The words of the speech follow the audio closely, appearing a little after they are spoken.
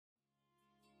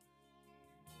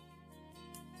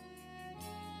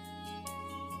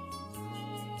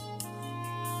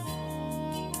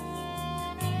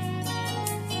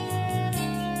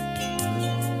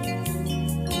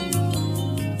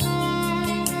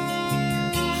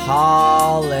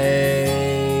Hallelujah.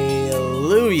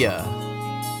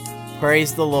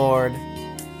 Praise the Lord.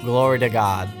 Glory to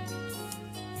God.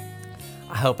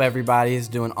 I hope everybody is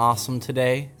doing awesome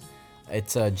today.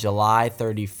 It's July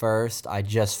 31st. I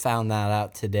just found that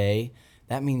out today.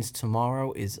 That means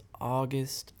tomorrow is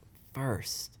August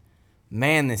 1st.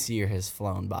 Man, this year has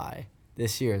flown by.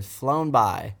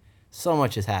 So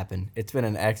much has happened. It's been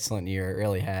an excellent year. It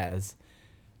really has.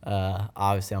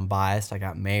 Obviously, I'm biased. I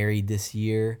got married this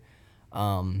year.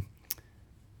 The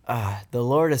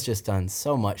Lord has just done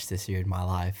so much this year in my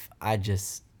life.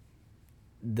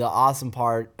 The awesome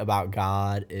part about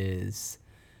God is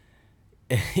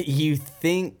you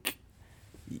think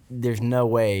there's no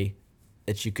way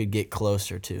that you could get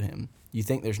closer to Him.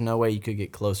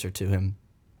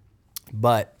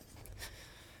 But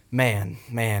man,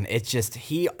 it's just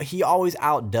he always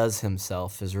outdoes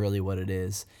himself is really what it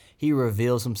is. He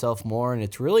reveals himself more, and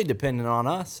it's really dependent on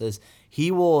us, as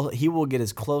he will get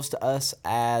as close to us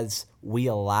as we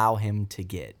allow him to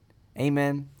get.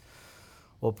 Amen.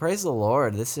 Well, praise the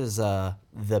Lord. This is the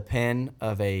pen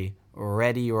of a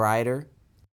ready writer.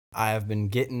 I have been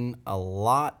getting a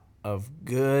lot of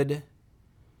good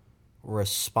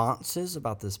responses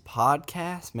about this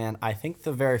podcast. Man, I think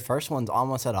the very first one's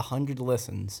almost at 100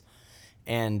 listens,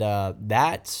 and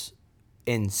that's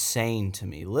insane to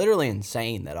me. Literally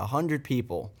insane that 100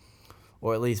 people,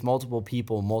 or at least multiple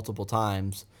people multiple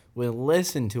times, will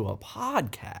listen to a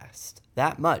podcast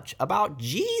that much about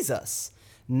Jesus.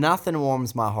 Nothing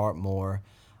warms my heart more.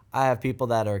 I have people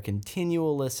that are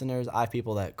continual listeners. I have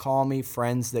people that call me,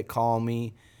 friends that call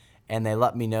me, and they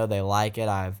let me know they like it.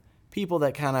 I have people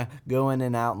that kind of go in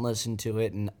and out and listen to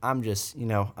it, and I'm just,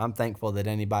 I'm thankful that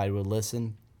anybody would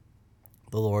listen.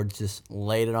 The Lord just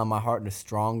laid it on my heart to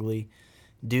strongly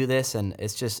do this, and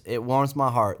it warms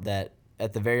my heart that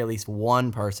at the very least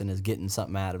one person is getting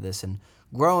something out of this and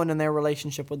growing in their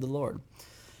relationship with the Lord.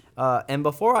 And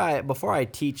before I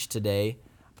teach today,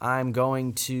 I'm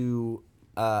going to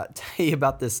tell you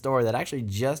about this story that actually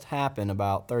just happened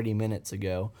about 30 minutes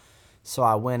ago. So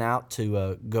I went out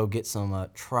to go get some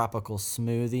tropical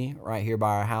smoothie right here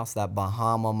by our house, that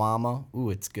Bahama Mama.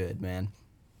 Ooh, it's good, man.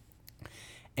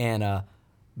 And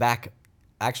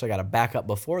actually got to back up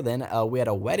before then. We had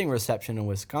a wedding reception in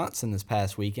Wisconsin this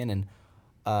past weekend, and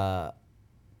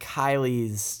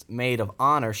Kylie's maid of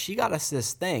honor, she got us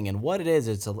this thing, and what it is,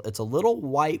 it's a little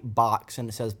white box, and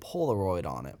it says Polaroid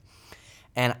on it.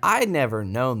 And I'd never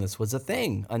known this was a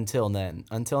thing until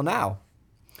now.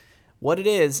 What it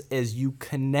is you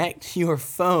connect your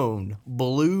phone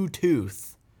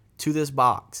Bluetooth to this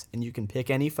box, and you can pick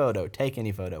any photo, take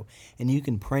any photo, and you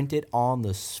can print it on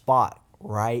the spot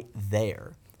right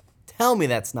there. Tell me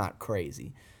that's not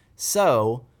crazy.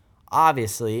 So,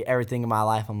 obviously, everything in my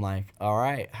life, I'm like, all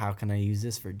right, how can I use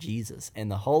this for Jesus?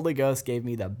 And the Holy Ghost gave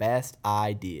me the best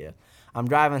idea. I'm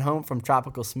driving home from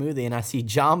Tropical Smoothie, and I see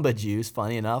Jamba Juice,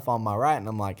 funny enough, on my right, and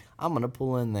I'm like, I'm going to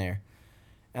pull in there.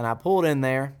 And I pulled in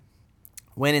there,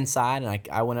 went inside, and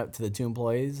I went up to the two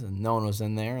employees, and no one was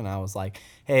in there, and I was like,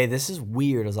 hey, this is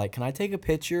weird. I was like, can I take a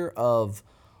picture of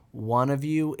one of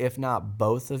you, if not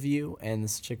both of you? And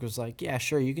this chick was like, yeah,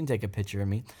 sure, you can take a picture of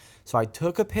me. So I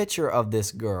took a picture of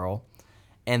this girl,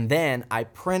 and then I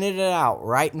printed it out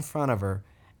right in front of her,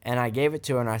 and I gave it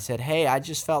to her, and I said, hey, I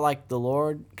just felt like the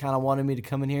Lord kind of wanted me to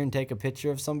come in here and take a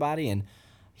picture of somebody, and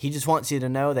He just wants you to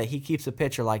know that He keeps a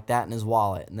picture like that in His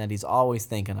wallet, and that He's always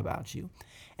thinking about you.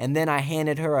 And then I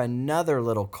handed her another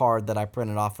little card that I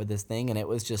printed off with this thing, and it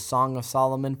was just Song of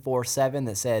Solomon 4:7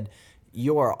 that said,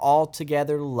 you are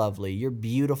altogether lovely. You're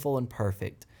beautiful and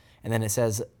perfect. And then it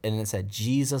said,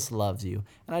 Jesus loves you.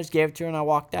 And I just gave it to her, and I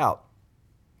walked out.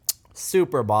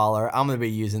 Super baller. I'm going to be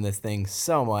using this thing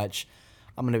so much.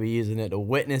 I'm going to be using it to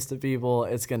witness to people.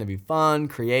 It's going to be fun,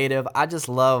 creative. I just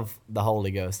love the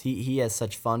Holy Ghost. He has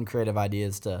such fun, creative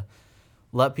ideas to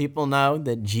let people know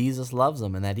that Jesus loves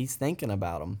them and that He's thinking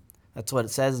about them. That's what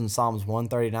it says in Psalms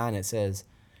 139. It says,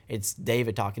 it's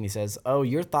David talking. He says, oh,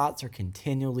 your thoughts are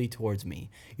continually towards me.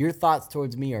 Your thoughts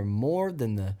towards me are more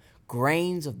than the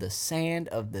grains of the sand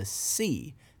of the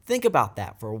sea. Think about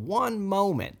that for one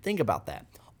moment. Think about that.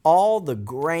 All the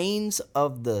grains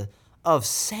of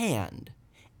sand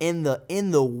in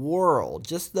the world,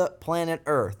 just the planet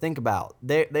Earth. Think about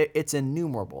it's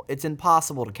innumerable. It's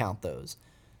impossible to count those.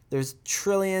 There's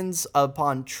trillions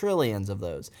upon trillions of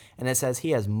those. And it says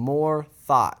He has more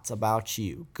thoughts about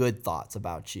you, good thoughts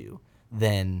about you,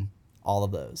 than all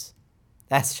of those.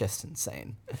 That's just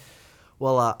insane.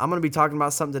 Well, I'm going to be talking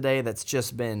about something today that's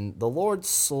just been, the Lord's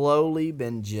slowly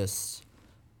been just,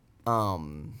 how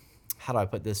do I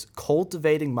put this?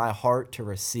 Cultivating my heart to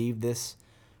receive this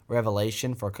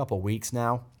revelation for a couple weeks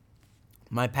now.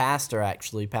 My pastor,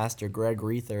 actually, Pastor Greg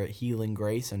Reether at Healing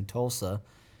Grace in Tulsa,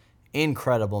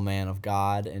 incredible man of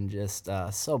God, and just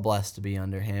so blessed to be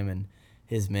under him and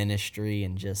his ministry,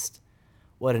 and just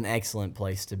what an excellent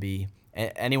place to be.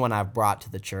 Anyone I've brought to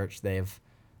the church,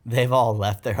 they've all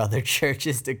left their other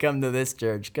churches to come to this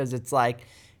church, because it's like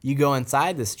you go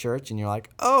inside this church and you're like,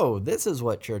 oh, this is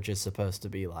what church is supposed to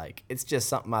be like. It's just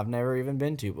something I've never even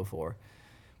been to before.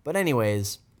 But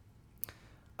anyways,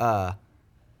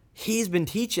 he's been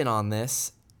teaching on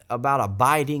this about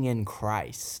abiding in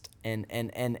Christ. And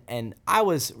I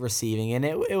was receiving it, and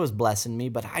it was blessing me,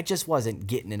 but I just wasn't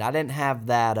getting it. I didn't have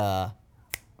that,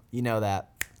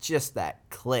 that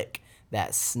click,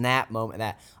 that snap moment,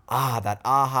 that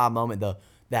aha moment,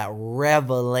 that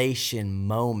revelation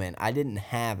moment. I didn't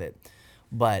have it.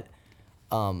 But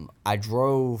I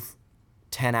drove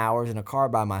 10 hours in a car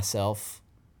by myself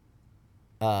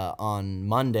on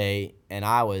Monday, and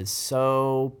I was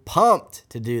so pumped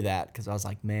to do that, because I was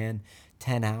like, man,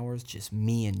 10 hours, just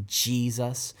me and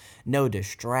Jesus, no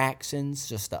distractions,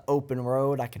 just an open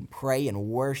road. I can pray and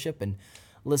worship and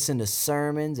listen to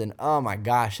sermons, and oh my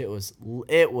gosh, it was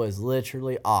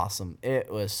literally awesome.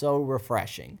 It was so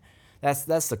refreshing.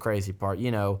 That's the crazy part.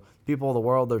 People of the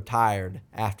world, they're tired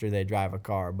after they drive a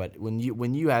car, but when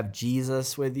you have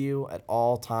Jesus with you at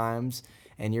all times,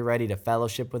 and you're ready to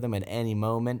fellowship with him at any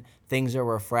moment, things are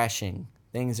refreshing.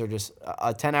 Things are just,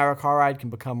 a 10-hour car ride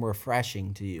can become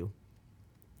refreshing to you.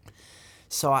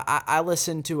 So I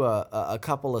listened to a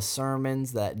couple of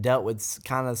sermons that dealt with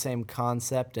kind of the same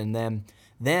concept, and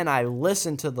then I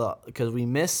listened to because we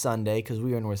missed Sunday because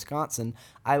we were in Wisconsin,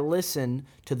 I listened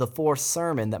to the fourth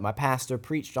sermon that my pastor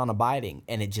preached on abiding,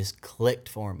 and it just clicked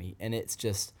for me. And it's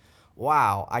just,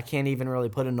 wow, I can't even really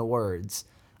put into words.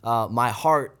 My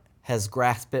heart has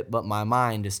grasped it, but my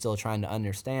mind is still trying to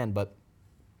understand. But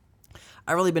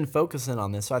I've really been focusing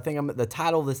on this. So I think the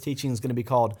title of this teaching is going to be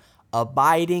called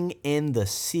Abiding in the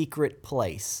Secret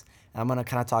Place. And I'm going to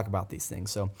kind of talk about these things.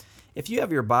 So if you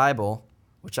have your Bible,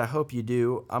 which I hope you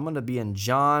do, I'm going to be in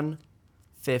John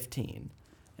 15.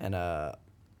 And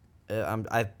I'm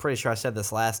pretty sure I said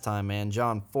this last time, man.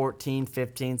 John 14,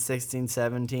 15, 16,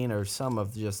 17 are some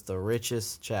of just the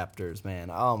richest chapters,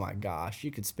 man. Oh my gosh. You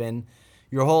could spend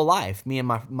your whole life. Me and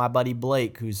my buddy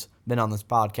Blake, who's been on this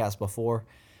podcast before,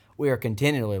 we are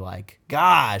continually like,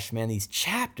 gosh, man, these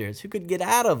chapters, who could get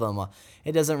out of them?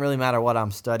 It doesn't really matter what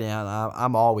I'm studying.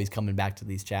 I'm always coming back to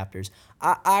these chapters.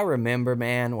 I remember,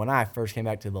 man, when I first came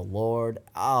back to the Lord,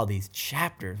 these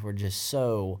chapters were just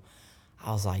so,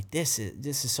 I was like, this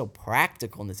is so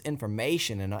practical, and this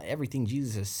information and everything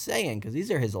Jesus is saying, because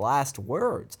these are his last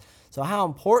words. So how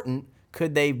important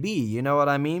could they be? You know what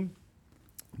I mean?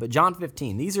 But John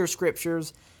 15, these are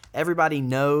scriptures everybody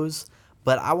knows,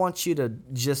 but I want you to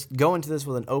just go into this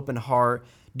with an open heart.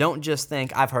 Don't just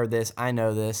think, I've heard this, I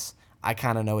know this, I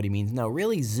kind of know what he means. No,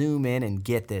 really zoom in and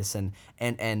get this,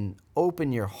 and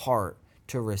open your heart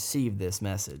to receive this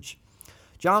message.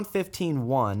 John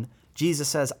 15:1, Jesus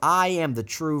says, I am the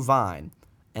true vine,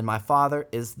 and my Father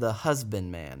is the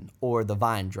husbandman, or the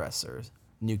vine dresser,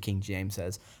 New King James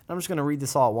says. And I'm just going to read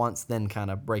this all at once, then kind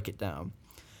of break it down.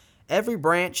 Every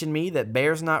branch in me that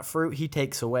bears not fruit, he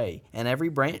takes away. And every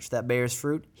branch that bears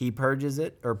fruit, he purges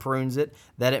it or prunes it,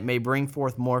 that it may bring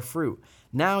forth more fruit.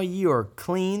 Now ye are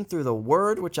clean through the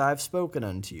word which I have spoken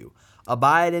unto you.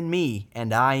 Abide in me,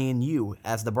 and I in you,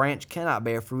 as the branch cannot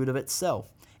bear fruit of itself,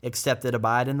 except it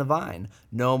abide in the vine.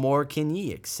 No more can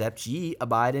ye, except ye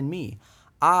abide in me.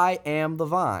 I am the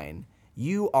vine,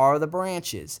 you are the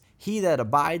branches. He that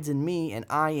abides in me, and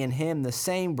I in him, the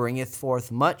same bringeth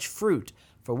forth much fruit.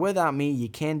 For without me ye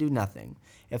can do nothing.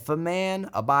 If a man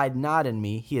abide not in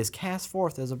me, he is cast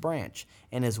forth as a branch,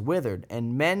 and is withered,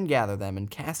 and men gather them, and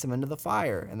cast them into the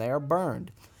fire, and they are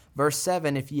burned. Verse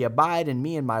 7, If ye abide in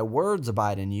me, and my words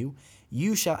abide in you,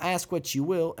 you shall ask what you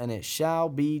will, and it shall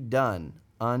be done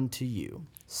unto you.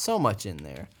 So much in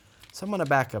there. So I'm going to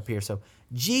back up here. So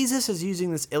Jesus is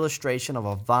using this illustration of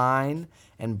a vine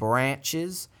and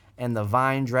branches, and the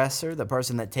vine dresser, the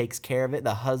person that takes care of it,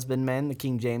 the husbandman, the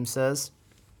King James says.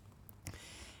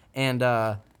 And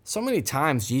so many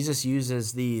times Jesus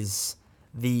uses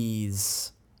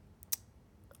these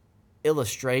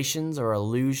illustrations or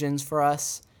illusions for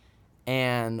us,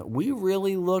 and we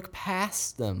really look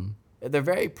past them. They're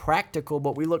very practical,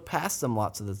 but we look past them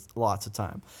lots of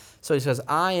time. So he says,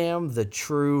 I am the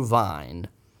true vine.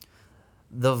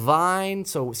 The vine,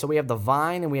 so we have the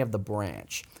vine and we have the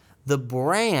branch. The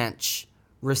branch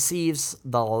receives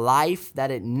the life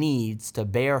that it needs to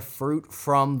bear fruit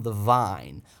from the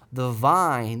vine. The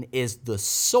vine is the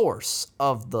source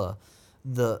of the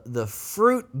the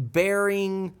fruit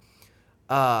bearing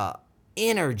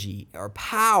energy or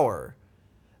power.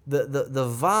 The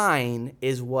vine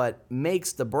is what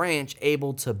makes the branch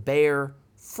able to bear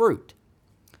fruit.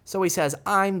 So he says,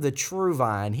 I'm the true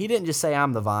vine. He didn't just say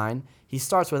I'm the vine. He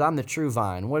starts with I'm the true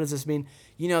vine. What does this mean?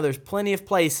 There's plenty of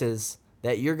places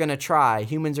that you're going to try,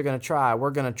 humans are going to try, we're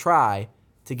going to try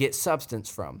to get substance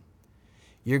from.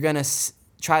 You're going to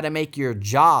try to make your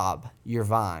job your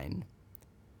vine.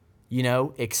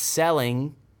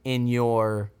 Excelling in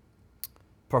your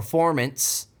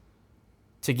performance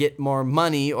to get more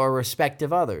money or respect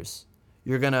of others.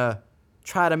 You're going to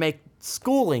try to make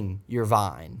schooling your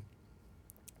vine.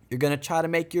 You're going to try to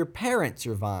make your parents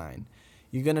your vine.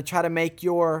 You're going to try to make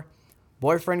your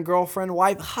boyfriend, girlfriend,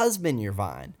 wife, husband your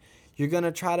vine. You're going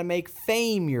to try to make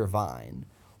fame your vine.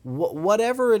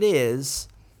 Whatever it is,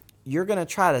 you're going to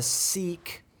try to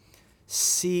seek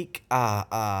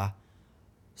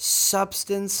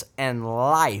substance and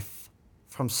life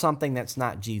from something that's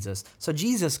not Jesus. So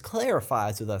Jesus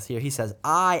clarifies with us here. He says,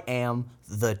 I am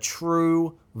the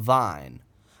true vine.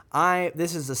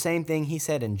 This is the same thing he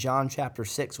said in John chapter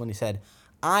 6 when he said,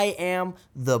 I am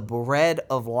the bread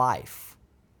of life.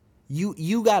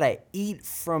 You got to eat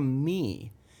from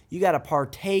me. You got to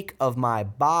partake of my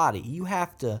body. You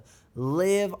have to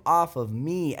live off of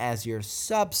me as your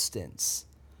substance,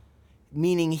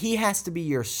 meaning he has to be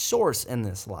your source in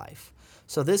this life.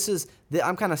 So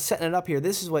I'm kind of setting it up here.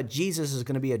 This is what Jesus is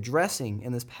going to be addressing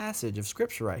in this passage of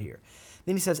Scripture right here.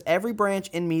 Then he says, every branch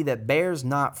in me that bears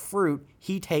not fruit,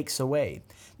 he takes away.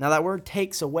 Now that word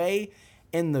takes away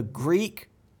in the Greek,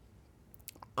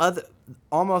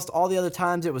 almost all the other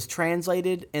times it was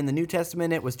translated in the New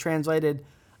Testament, it was translated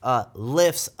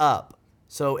lifts up.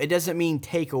 So it doesn't mean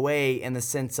take away in the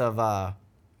sense of,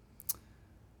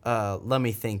 let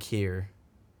me think here.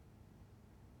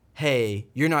 Hey,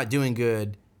 you're not doing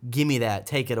good. Give me that.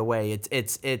 Take it away.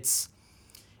 It's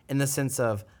in the sense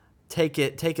of take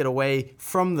it away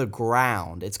from the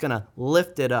ground. It's going to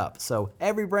lift it up. So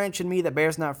every branch in me that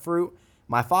bears not fruit,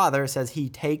 my Father says he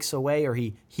takes away, or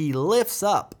he lifts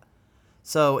up.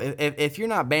 So if you're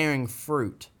not bearing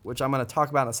fruit, which I'm going to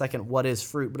talk about in a second, what is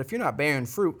fruit? But if you're not bearing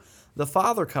fruit, the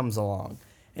Father comes along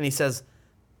and he says,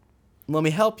 let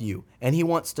me help you. And he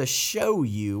wants to show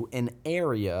you an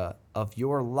area of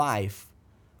your life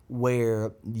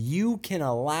where you can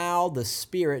allow the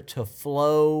Spirit to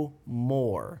flow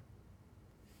more.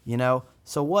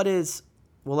 So what is,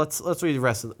 well, let's read the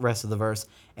rest of the verse.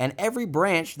 And every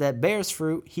branch that bears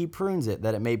fruit, he prunes it,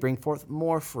 that it may bring forth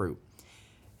more fruit.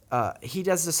 He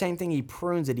does the same thing. He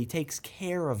prunes it. He takes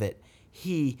care of it.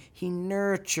 He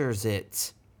nurtures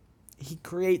it. He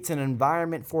creates an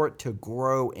environment for it to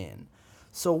grow in.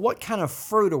 So what kind of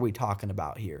fruit are we talking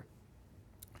about here?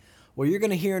 Well, you're going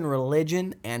to hear in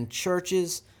religion and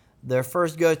churches, their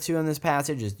first go-to in this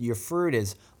passage is your fruit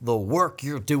is the work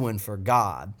you're doing for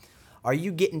God. Are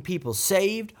you getting people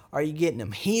saved? Are you getting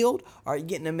them healed? Are you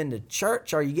getting them into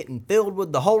church? Are you getting filled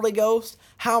with the Holy Ghost?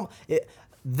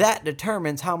 That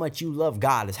determines how much you love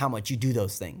God, is how much you do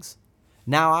those things.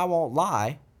 Now, I won't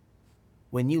lie.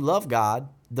 When you love God,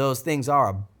 those things are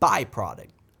a byproduct.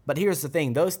 But here's the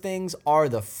thing. Those things are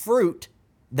the fruit.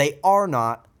 They are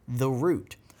not the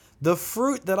root. The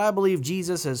fruit that I believe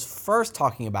Jesus is first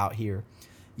talking about here.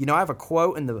 I have a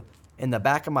quote in the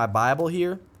back of my Bible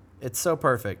here. It's so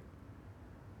perfect.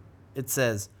 It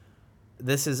says,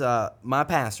 this is my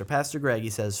pastor, Pastor Greg. He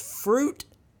says, fruit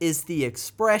is the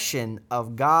expression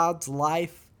of God's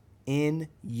life in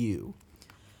you.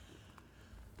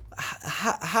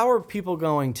 How are people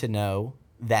going to know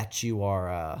that you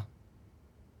are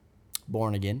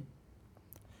born again?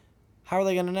 How are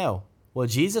they going to know? Well,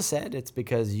 Jesus said it's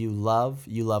because you love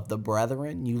the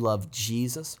brethren, you love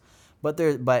Jesus. But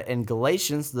in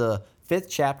Galatians, the 5th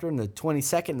chapter, in the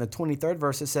 22nd and the 23rd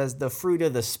verse, it says the fruit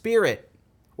of the Spirit.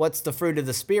 What's the fruit of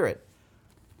the Spirit?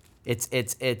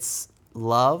 It's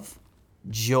love,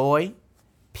 joy,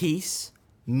 peace,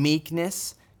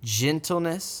 meekness,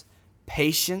 gentleness,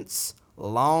 patience,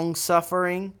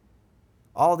 long-suffering,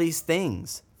 all these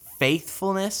things,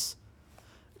 faithfulness.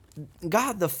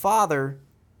 God the Father,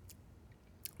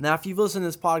 now if you've listened to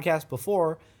this podcast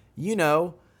before, you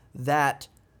know that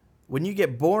when you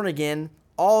get born again,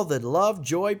 all the love,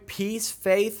 joy, peace,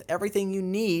 faith, everything you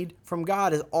need from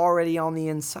God is already on the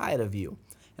inside of you.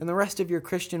 And the rest of your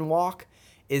Christian walk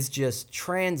is just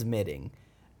transmitting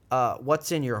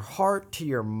what's in your heart to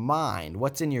your mind,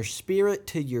 what's in your spirit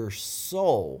to your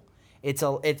soul.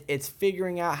 It's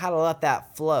figuring out how to let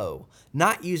that flow,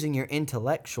 not using your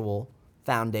intellectual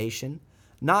foundation,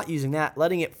 not using that,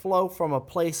 letting it flow from a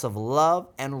place of love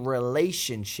and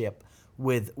relationship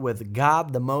with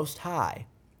God the Most High.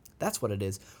 That's what it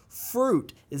is.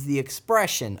 Fruit is the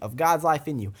expression of God's life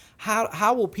in you.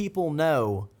 How will people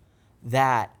know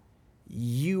that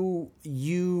you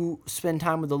spend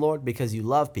time with the Lord? Because you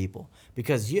love people.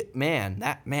 Because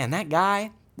that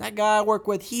guy I work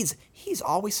with, he's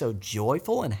always so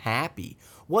joyful and happy.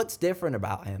 What's different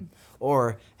about him?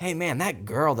 Or, hey man, that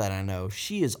girl that I know,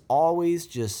 she is always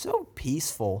just so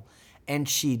peaceful and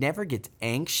she never gets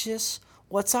anxious.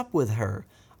 What's up with her?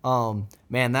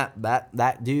 Man,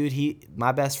 that dude,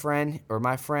 my best friend or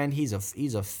my friend, he's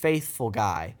a faithful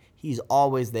guy. He's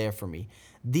always there for me.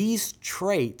 These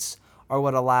traits are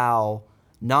what allow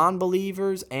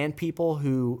non-believers and people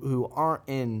who aren't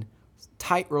in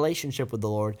tight relationship with the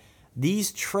Lord.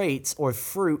 These traits or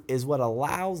fruit is what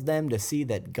allows them to see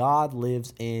that God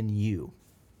lives in you.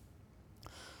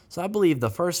 So I believe the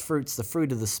first fruit's the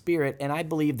fruit of the Spirit, and I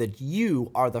believe that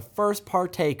you are the first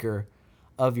partaker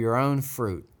of your own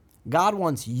fruit. God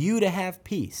wants you to have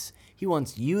peace. He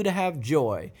wants you to have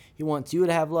joy. He wants you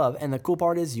to have love. And the cool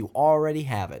part is you already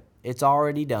have it. It's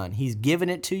already done. He's given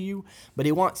it to you, but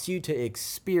he wants you to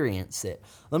experience it.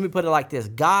 Let me put it like this.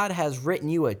 God has written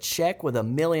you a check with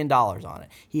 $1 million on it.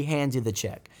 He hands you the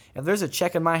check. If there's a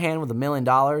check in my hand with $1 million,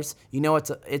 you know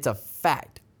it's a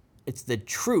fact. It's the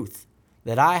truth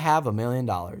that I have $1 million.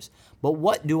 But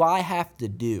what do I have to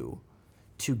do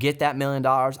to get that $1 million?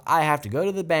 I have to go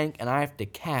to the bank and I have to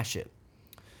cash it.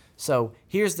 So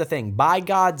here's the thing. By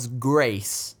God's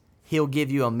grace, he'll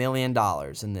give you $1 million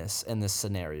in this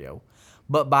scenario.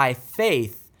 But by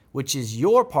faith, which is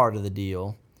your part of the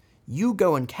deal, you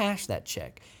go and cash that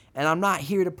check. And I'm not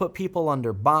here to put people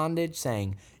under bondage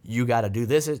saying, you got to do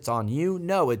this, it's on you.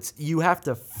 No, you have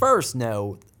to first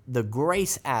know the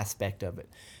grace aspect of it.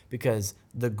 Because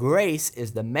the grace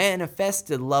is the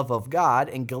manifested love of God.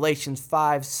 In Galatians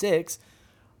 5:6,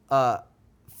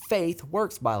 faith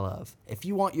works by love. If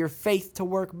you want your faith to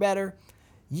work better,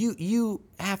 you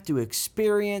have to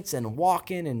experience and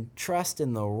walk in and trust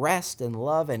in the rest and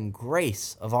love and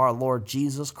grace of our Lord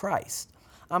Jesus Christ.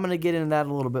 I'm going to get into that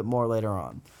a little bit more later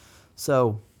on.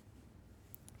 So,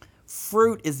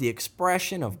 fruit is the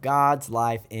expression of God's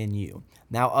life in you.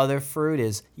 Now, other fruit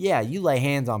is, you lay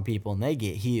hands on people and they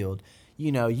get healed.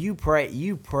 You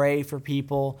pray for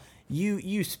people.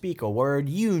 You speak a word.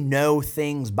 You know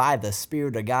things by the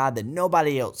Spirit of God that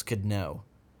nobody else could know.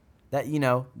 That,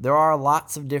 there are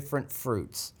lots of different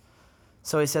fruits.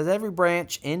 So he says, every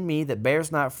branch in me that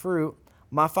bears not fruit,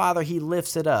 my Father, he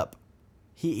lifts it up.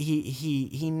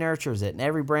 He nurtures it. And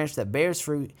every branch that bears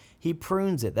fruit, he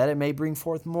prunes it, that it may bring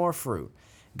forth more fruit.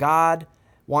 God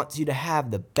wants you to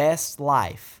have the best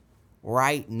life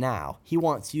right now. He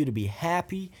wants you to be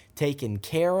happy, taken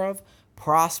care of,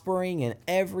 prospering in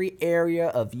every area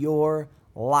of your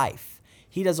life.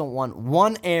 He doesn't want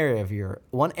one area of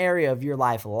your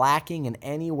life lacking in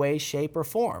any way, shape, or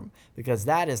form, because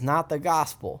that is not the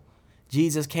gospel.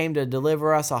 Jesus came to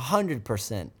deliver us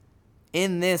 100%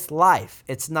 in this life.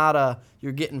 It's not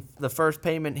you're getting the first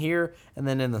payment here, and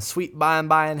then in the sweet by and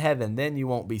by in heaven, then you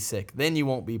won't be sick, then you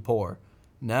won't be poor.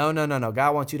 No.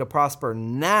 God wants you to prosper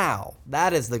now.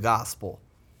 That is the gospel.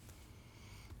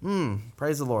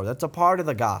 Praise the Lord. That's a part of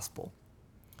the gospel.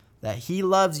 That he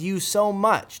loves you so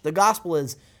much. The gospel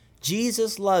is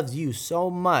Jesus loves you so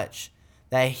much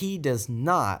that he does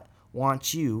not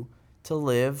want you to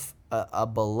live a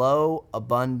below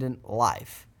abundant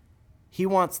life. He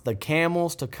wants the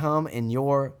camels to come in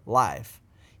your life.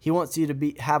 He wants you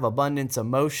to have abundance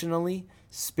emotionally,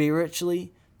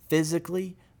 spiritually,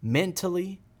 physically,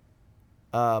 mentally.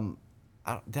 Did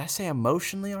I say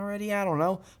emotionally already? I don't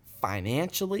know.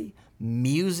 Financially,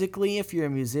 musically, if you're a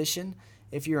musician,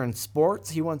 if you're in sports,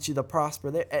 he wants you to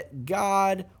prosper there.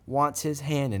 God wants his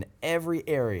hand in every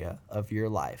area of your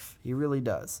life. He really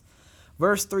does.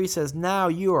 Verse 3 says, now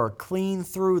you are clean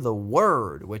through the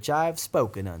word which I have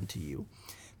spoken unto you.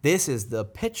 This is the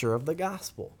picture of the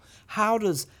gospel. I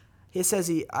was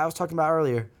talking about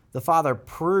earlier, the Father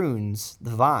prunes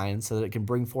the vine so that it can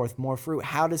bring forth more fruit.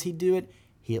 How does he do it?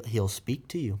 He'll speak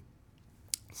to you.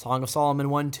 Song of Solomon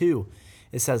 1:2.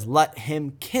 It says, let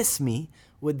him kiss me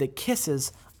with the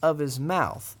kisses of his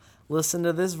mouth. Listen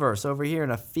to this verse over here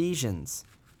in Ephesians.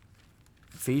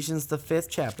 Ephesians, the 5th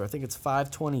chapter. I think it's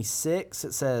 5:26.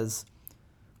 It says,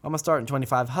 I'm going to start in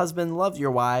 25. Husband, love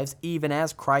your wives, even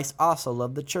as Christ also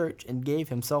loved the church and gave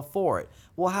himself for it.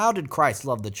 Well, how did Christ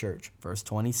love the church? Verse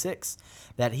 26.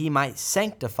 That he might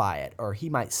sanctify it, or he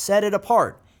might set it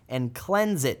apart and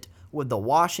cleanse it with the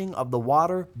washing of the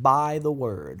water by the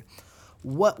word.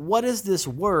 What is this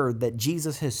word that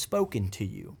Jesus has spoken to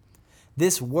you?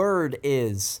 This word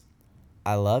is,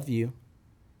 I love you.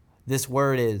 This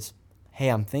word is, hey,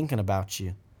 I'm thinking about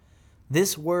you.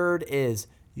 This word is,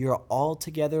 you're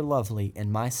altogether lovely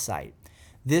in my sight.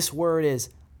 This word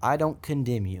is, I don't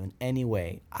condemn you in any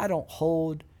way. I don't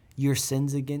hold your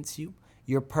sins against you.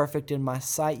 You're perfect in my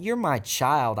sight. You're my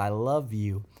child. I love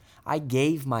you. I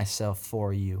gave myself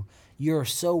for you. You're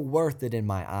so worth it in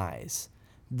my eyes.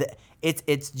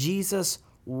 It's Jesus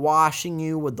washing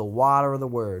you with the water of the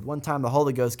word. One time the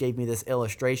Holy Ghost gave me this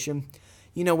illustration.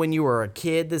 You know, when you were a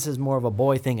kid, this is more of a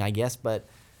boy thing, I guess, but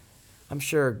I'm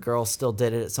sure girls still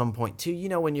did it at some point too. You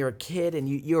know, when you're a kid and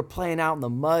you're playing out in the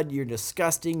mud, you're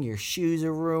disgusting, your shoes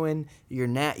are ruined,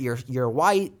 your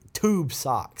white tube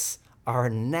socks are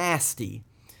nasty.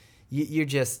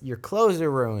 Your clothes are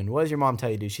ruined. What does your mom tell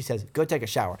you to do? She says, go take a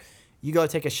shower. You go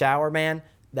take a shower, man.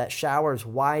 That shower is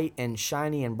white and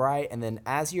shiny and bright. And then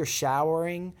as you're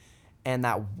showering and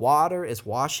that water is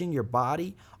washing your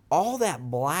body, all that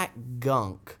black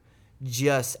gunk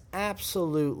just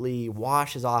absolutely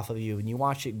washes off of you, and you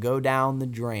watch it go down the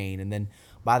drain. And then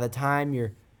by the time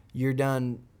you're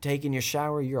done taking your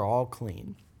shower, you're all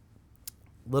clean.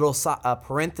 Little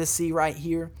parenthesis right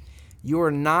here. You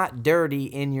are not dirty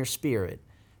in your spirit.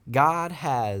 God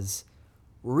has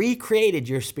recreated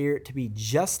your spirit to be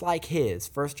just like his.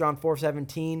 1 John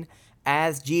 4:17,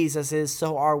 as Jesus is,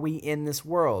 so are we in this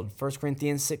world. 1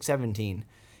 Corinthians 6:17,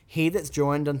 he that's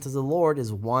joined unto the Lord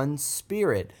is one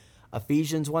spirit.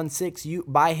 Ephesians 1:6, you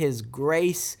by his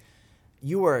grace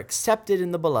you are accepted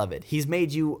in the beloved. He's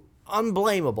made you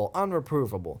unblameable,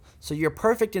 unreprovable. So you're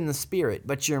perfect in the spirit,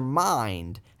 but your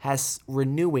mind has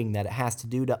renewing that it has to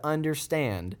do to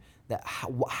understand that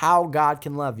how God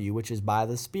can love you, which is by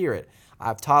the Spirit.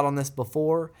 I've taught on this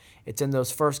before. It's in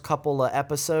those first couple of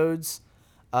episodes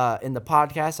in the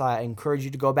podcast. I encourage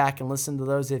you to go back and listen to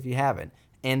those if you haven't,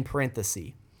 in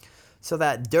parentheses. So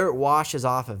that dirt washes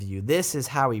off of you. This is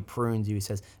how he prunes you. He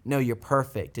says, no, you're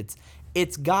perfect.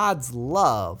 It's God's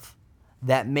love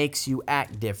that makes you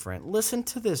act different. Listen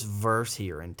to this verse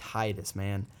here in Titus,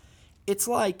 man. It's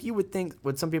like you would think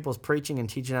with some people's preaching and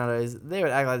teaching nowadays, they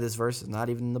would act like this verse is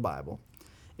not even in the Bible.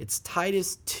 It's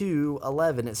Titus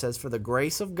 2:11. It says, for the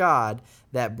grace of God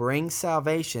that brings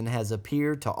salvation has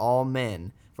appeared to all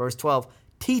men. Verse 12,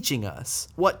 teaching us.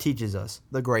 What teaches us?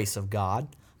 The grace of God,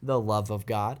 the love of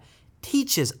God.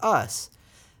 Teaches us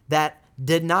that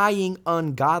denying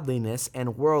ungodliness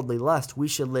and worldly lust, we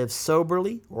should live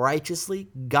soberly, righteously,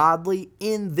 godly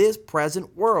in this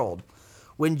present world.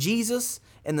 When Jesus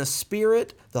and the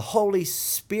Spirit, the Holy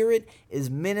Spirit, is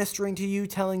ministering to you,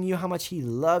 telling you how much he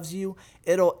loves you,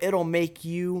 it'll make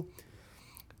you,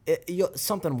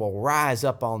 something will rise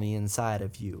up on the inside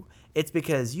of you. It's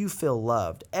because you feel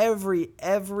loved.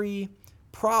 Every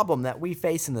problem that we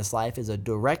face in this life is a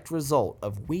direct result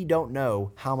of we don't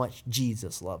know how much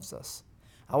Jesus loves us.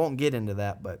 I won't get into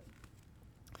that, but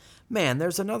man,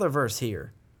 there's another verse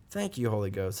here. Thank you,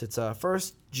 Holy Ghost. It's 1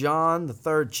 John, the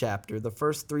 3rd chapter, the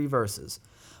first 3 verses.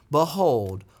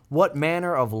 Behold, what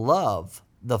manner of love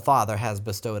the Father has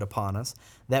bestowed upon us,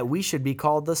 that we should be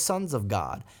called the sons of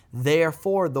God.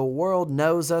 Therefore the world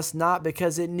knows us not,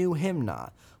 because it knew him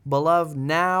not. Beloved,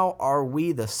 now are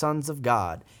we the sons of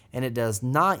God, and it does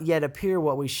not yet appear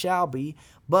what we shall be,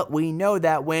 but we know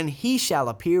that when he shall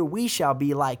appear, we shall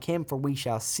be like him, for we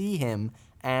shall see him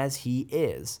as he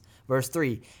is. Verse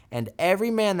 3, and every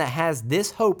man that has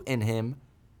this hope in him,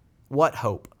 what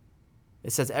hope?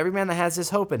 It says every man that has this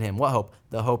hope in him, what hope?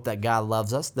 The hope that God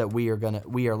loves us, that we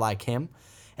are like him.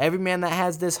 Every man that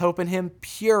has this hope in him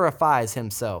purifies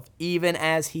himself, even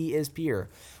as he is pure.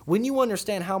 When you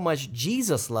understand how much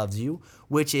Jesus loves you,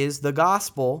 which is the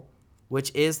gospel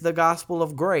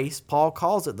of grace, Paul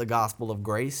calls it the gospel of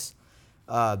grace,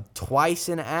 twice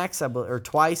in Acts, or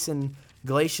twice in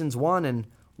Galatians 1 and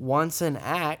once in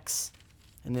Acts,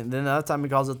 and then another time he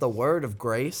calls it the word of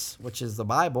grace, which is the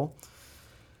Bible.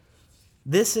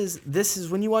 This is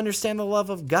when you understand the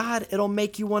love of God, it'll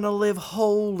make you want to live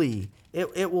holy.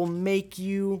 It will make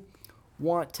you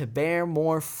want to bear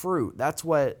more fruit. That's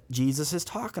what Jesus is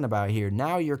talking about here.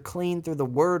 Now you're clean through the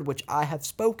word which I have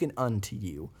spoken unto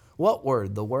you. What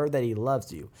word? The word that he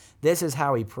loves you. This is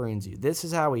how he prunes you. This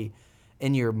is how he,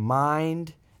 in your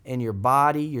mind, in your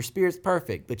body, your spirit's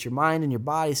perfect, but your mind and your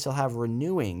body still have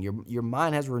renewing. Your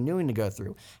mind has renewing to go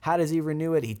through. How does he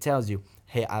renew it? He tells you,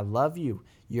 hey, I love you.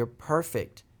 You're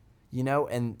perfect,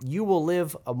 and you will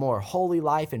live a more holy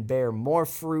life and bear more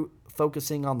fruit,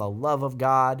 focusing on the love of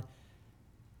God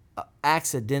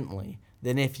accidentally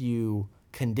than if you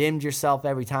condemned yourself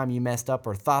every time you messed up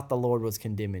or thought the Lord was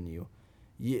condemning you.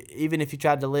 Even if you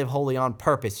tried to live holy on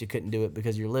purpose, you couldn't do it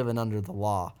because you're living under the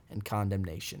law and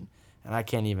condemnation. And I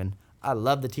can't even I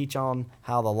love to teach on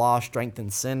how the law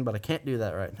strengthens sin, but I can't do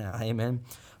that right now. Amen.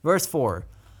 Verse 4,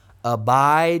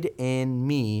 abide in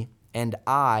me, and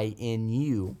I in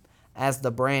you, as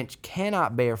the branch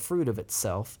cannot bear fruit of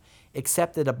itself,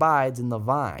 except it abides in the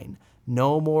vine.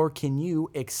 No more can you,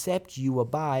 except you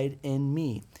abide in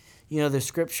me. You know, the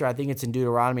scripture, I think it's in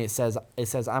Deuteronomy, it says,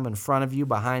 I'm in front of you,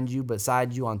 behind you,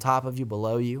 beside you, on top of you,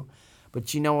 below you.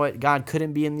 But you know what God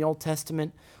couldn't be in the Old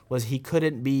Testament? Was he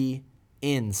couldn't be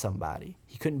in somebody.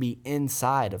 He couldn't be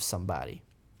inside of somebody.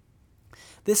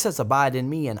 This says, abide in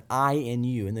me and I in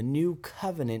you. In the new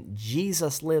covenant,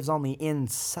 Jesus lives on the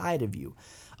inside of you.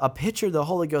 A picture the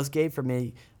Holy Ghost gave for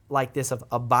me like this of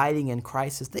abiding in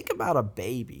Christ is, think about a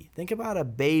baby. Think about a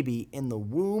baby in the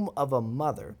womb of a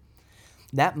mother.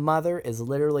 That mother is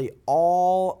literally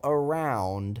all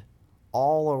around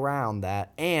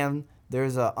that, and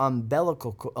there's an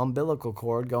umbilical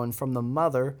cord going from the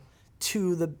mother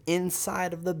to the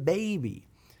inside of the baby.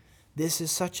 This is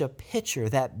such a picture.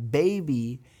 That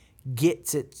baby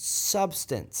gets its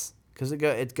substance because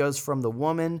it goes from the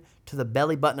woman to the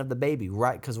belly button of the baby,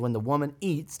 right? Because when the woman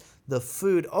eats the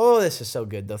food, oh, this is so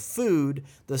good. The food,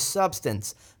 the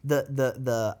substance,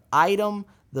 the item,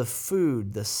 the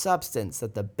food, the substance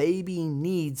that the baby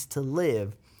needs to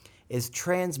live is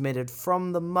transmitted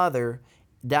from the mother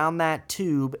down that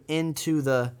tube into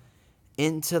the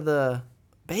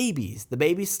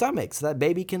baby's stomach so that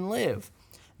baby can live.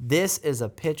 This is a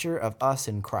picture of us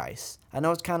in Christ. I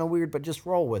know it's kind of weird, but just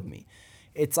roll with me.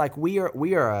 It's like we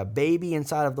are a baby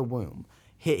inside of the womb.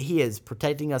 He is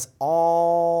protecting us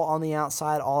all on the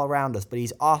outside, all around us, but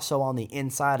he's also on the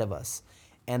inside of us.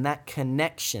 And that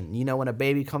connection, you know, when a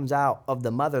baby comes out of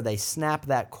the mother, they snap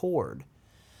that cord.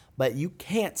 But you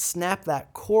can't snap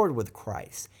that cord with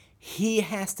Christ. He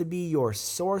has to be your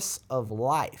source of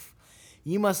life.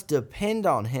 You must depend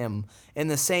on him. In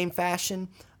the same fashion,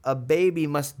 a baby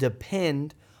must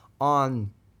depend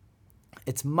on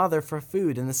its mother for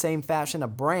food. In the same fashion, a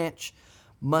branch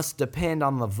must depend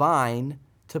on the vine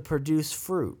to produce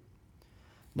fruit.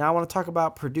 Now I want to talk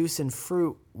about producing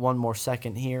fruit one more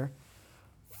second here.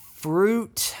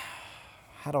 Fruit,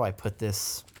 how do I put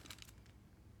this?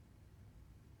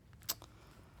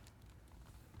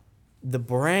 The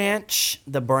branch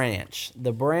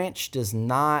does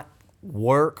not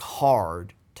work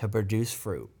hard to produce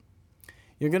fruit.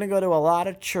 You're going to go to a lot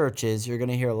of churches, you're going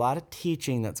to hear a lot of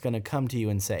teaching that's going to come to you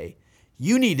and say,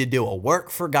 you need to do a work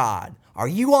for God. Are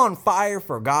you on fire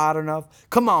for God enough?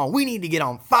 Come on, we need to get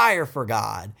on fire for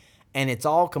God. And it's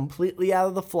all completely out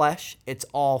of the flesh. It's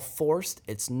all forced.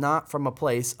 It's not from a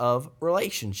place of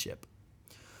relationship.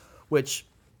 Which,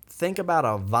 think about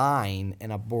a vine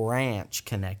and a branch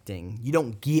connecting. You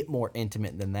don't get more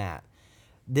intimate than that.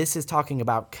 This is talking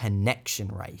about connection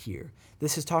right here.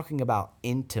 This is talking about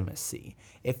intimacy.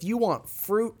 If you want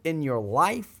fruit in your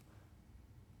life,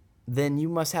 then you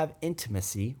must have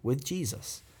intimacy with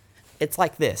Jesus. It's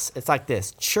like this.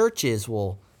 Churches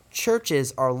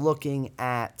are looking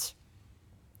at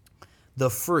the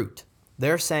fruit.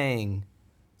 They're saying,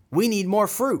 we need more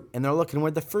fruit, and they're looking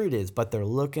where the fruit is, but they're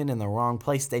looking in the wrong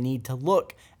place. They need to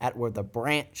look at where the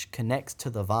branch connects to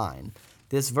the vine.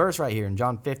 This verse right here in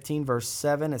John 15, verse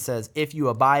 7, it says, if you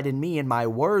abide in me and my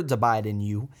words abide in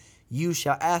you, you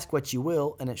shall ask what you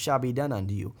will, and it shall be done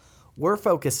unto you. We're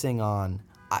focusing on,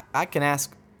 I can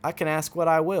ask what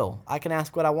I will. I can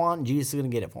ask what I want, and Jesus is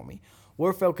going to get it for me.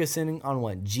 We're focusing on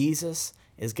what Jesus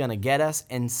is going to get us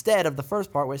instead of the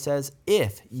first part where it says,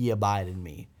 if ye abide in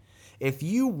me.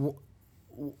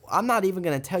 I'm not even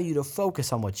going to tell you to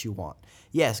focus on what you want.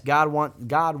 Yes, God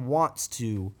wants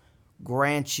to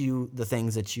grant you the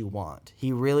things that you want.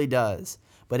 He really does.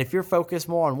 But if you're focused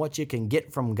more on what you can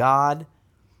get from God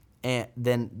and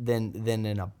than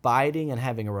in abiding and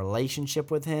having a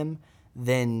relationship with him,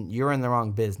 then you're in the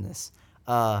wrong business.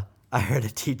 I heard a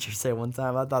teacher say one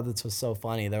time, I thought this was so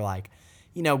funny. They're like,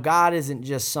 God isn't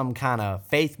just some kind of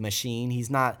faith machine. He's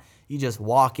not, you just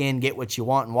walk in, get what you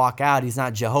want, and walk out. He's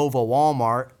not Jehovah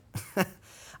Walmart.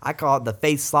 I call it the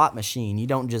faith slot machine. You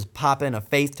don't just pop in a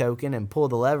faith token and pull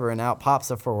the lever and out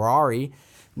pops a Ferrari.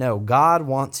 No, God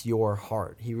wants your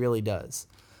heart. He really does.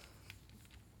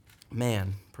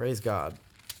 Man, praise God.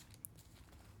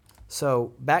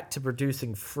 So back to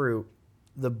producing fruit.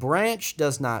 The branch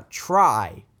does not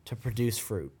try to produce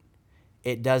fruit.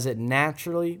 It does it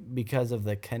naturally because of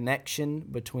the connection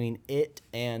between it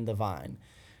and the vine.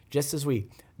 Just as we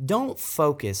don't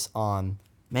focus on,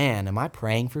 man, am I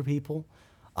praying for people?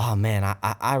 Oh, man,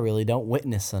 I really don't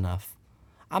witness enough.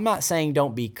 I'm not saying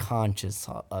don't be conscious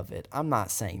of it. I'm not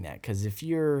saying that, because if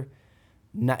you're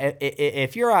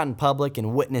If you're out in public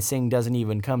and witnessing doesn't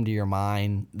even come to your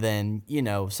mind, then,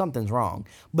 something's wrong.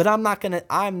 But I'm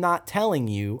not telling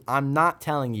you,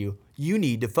 you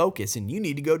need to focus and you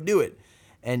need to go do it.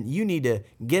 And you need to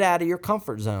get out of your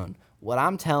comfort zone. What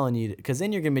I'm telling you, because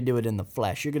then you're going to do it in the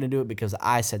flesh. You're going to do it because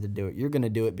I said to do it. You're going to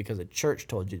do it because a church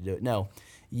told you to do it. No,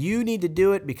 you need to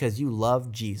do it because you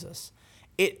love Jesus.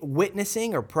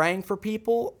 Witnessing or praying for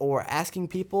people or asking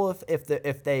people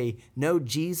if they know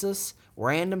Jesus,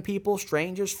 random people,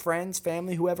 strangers, friends,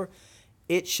 family, whoever,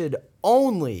 it should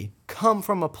only come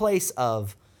from a place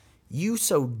of you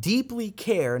so deeply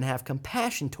care and have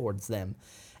compassion towards them.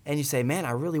 And you say, man,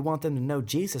 I really want them to know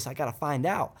Jesus. I got to find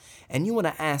out. And you want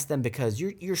to ask them because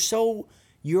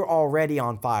you're already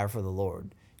on fire for the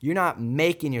Lord. You're not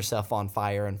making yourself on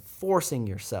fire and forcing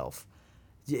yourself.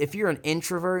 If you're an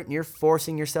introvert and you're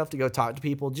forcing yourself to go talk to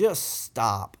people, just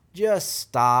stop. Just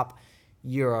stop.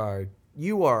 You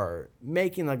are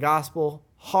making the gospel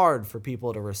hard for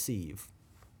people to receive.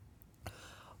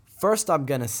 First, I'm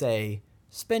going to say,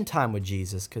 spend time with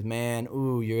Jesus, because, man,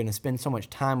 you're going to spend so much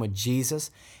time with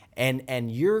Jesus,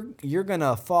 and you're going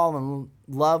to fall in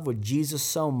love with Jesus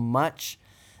so much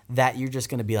that you're just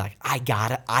going to be like, I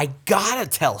gotta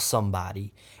tell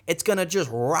somebody. It's going to just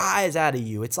rise out of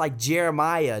you. It's like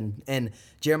Jeremiah in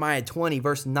Jeremiah 20,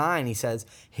 verse 9, he says,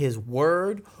 his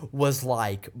word was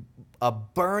like a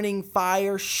burning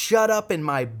fire shut up in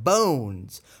my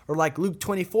bones. Or like Luke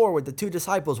 24 with the two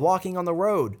disciples walking on the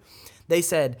road. They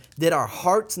said, did our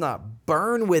hearts not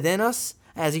burn within us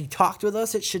as he talked with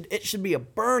us? It should be a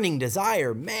burning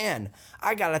desire. Man,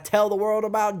 I got to tell the world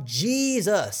about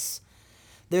Jesus.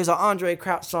 There's an Andre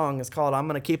Crouch song. It's called I'm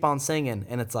Gonna Keep On Singing.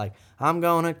 And it's like, I'm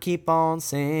gonna keep on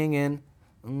singing.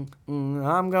 I'm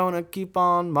gonna keep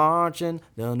on marching.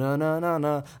 No, no, no, no,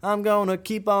 no. I'm gonna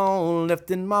keep on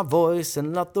lifting my voice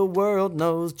and let the world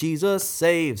knows Jesus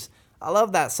saves. I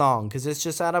love that song because it's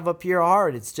just out of a pure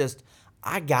heart. It's just,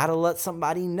 I gotta let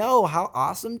somebody know how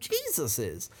awesome Jesus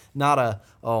is. Not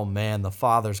oh man, the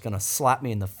Father's gonna slap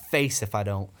me in the face if I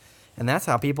don't. And that's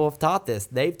how people have taught this.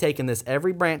 They've taken this,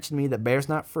 every branch in me that bears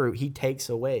not fruit, he takes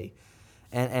away.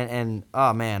 And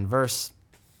oh man,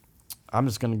 I'm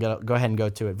just going to go ahead and go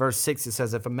to it. Verse 6, it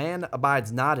says, if a man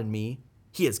abides not in me,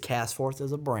 he is cast forth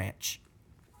as a branch.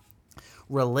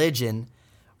 Religion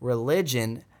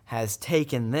has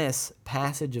taken this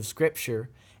passage of Scripture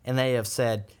and they have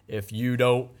said, if you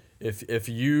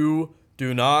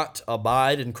do not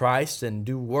abide in Christ and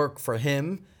do work for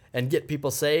him and get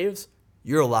people saved,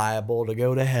 you're liable to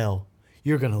go to hell.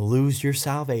 You're going to lose your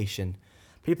salvation.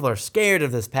 People are scared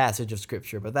of this passage of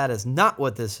Scripture, but that is not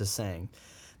what this is saying.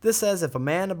 This says, if a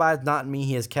man abides not in me,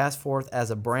 he is cast forth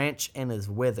as a branch and is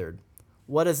withered.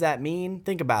 What does that mean?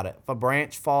 Think about it. If a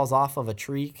branch falls off of a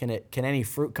tree, can any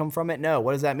fruit come from it? No.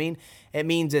 What does that mean? It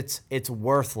means it's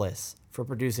worthless for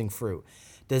producing fruit.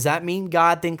 Does that mean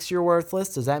God thinks you're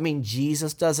worthless? Does that mean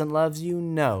Jesus doesn't love you?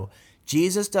 No.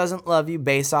 Jesus doesn't love you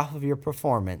based off of your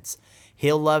performance.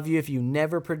 He'll love you if you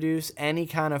never produce any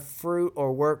kind of fruit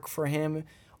or work for him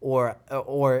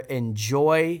or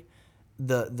enjoy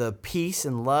the peace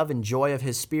and love and joy of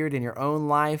his Spirit in your own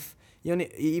life.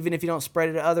 Even if you don't spread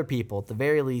it to other people, at the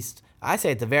very least, I say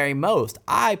at the very most,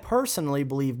 I personally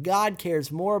believe God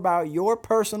cares more about your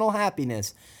personal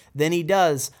happiness than he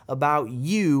does about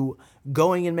you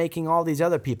going and making all these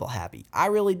other people happy. I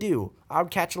really do. I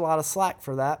would catch a lot of slack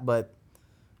for that, but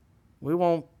I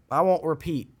won't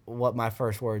repeat what my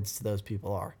first words to those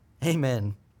people are.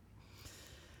 Amen.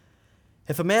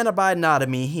 If a man abide not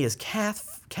in me, he is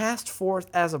cast forth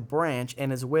as a branch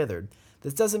and is withered.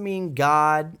 This doesn't mean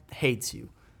God hates you.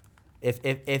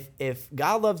 If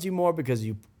God loves you more because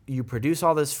you produce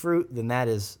all this fruit, then that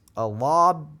is a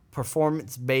law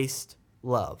performance-based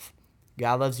love.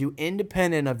 God loves you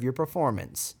independent of your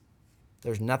performance.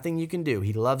 There's nothing you can do.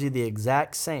 He loves you the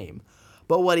exact same.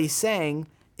 But what he's saying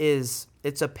is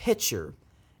it's a picture.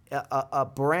 A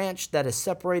branch that is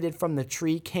separated from the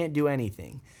tree can't do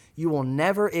anything. You will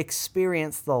never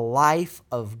experience the life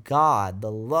of God,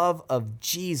 the love of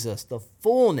Jesus, the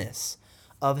fullness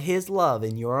of his love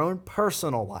in your own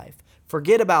personal life.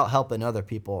 Forget about helping other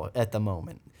people at the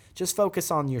moment. Just focus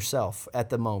on yourself at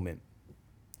the moment.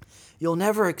 You'll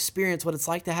never experience what it's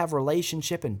like to have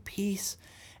relationship and peace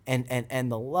and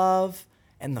the love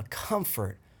and the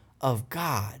comfort of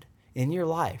God in your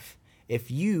life if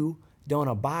you don't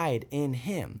abide in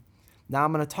him. Now,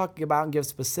 I'm going to talk about and give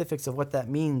specifics of what that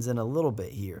means in a little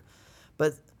bit here.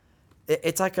 But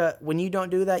it's like when you don't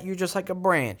do that, you're just like a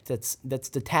branch that's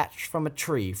detached from a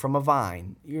tree, from a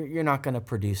vine. You're not going to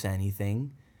produce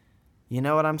anything. You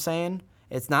know what I'm saying?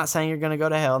 It's not saying you're going to go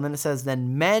to hell. And then it says,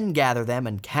 then men gather them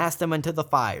and cast them into the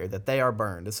fire, that they are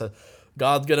burned. It says,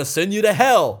 God's going to send you to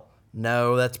hell.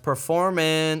 No, that's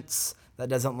performance. That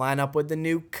doesn't line up with the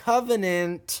new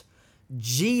covenant.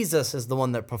 Jesus is the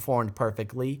one that performed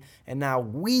perfectly, and now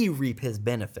we reap his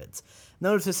benefits.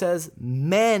 Notice it says,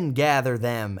 men gather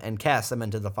them and cast them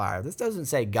into the fire. This doesn't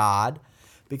say God,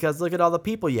 because look at all the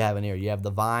people you have in here. You have the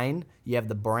vine, you have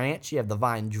the branch, you have the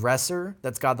vine dresser,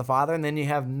 that's God the Father, and then you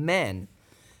have men.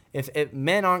 If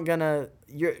men aren't gonna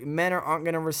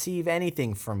receive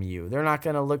anything from you. They're not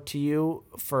gonna look to you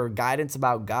for guidance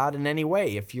about God in any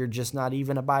way if you're just not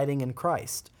even abiding in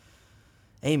Christ.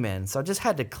 Amen. So I just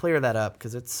had to clear that up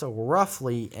because it's so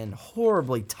roughly and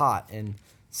horribly taught in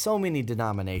so many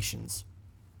denominations.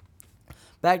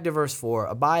 Back to verse 4.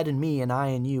 Abide in me and I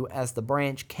in you, as the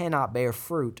branch cannot bear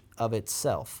fruit of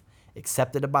itself,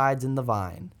 except it abides in the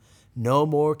vine. No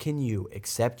more can you,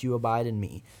 except you abide in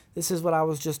me. This is what I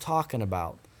was just talking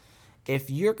about. If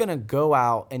you're going to go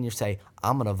out and you say,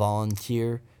 I'm going to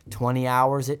volunteer 20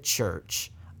 hours at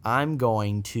church, I'm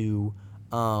going to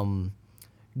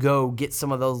go get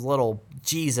some of those little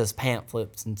Jesus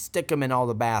pamphlets and stick them in all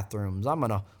the bathrooms. I'm going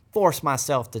to force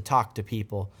myself to talk to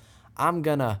people. I'm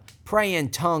going to pray in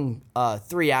tongue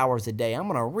 3 hours a day. I'm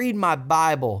going to read my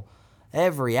Bible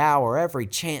every hour, every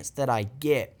chance that I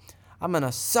get. I'm going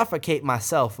to suffocate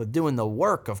myself with doing the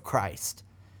work of Christ.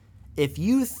 If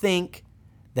you think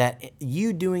that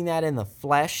you doing that in the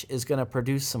flesh is going to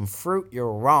produce some fruit,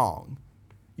 you're wrong.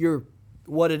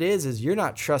 What it is you're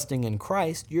not trusting in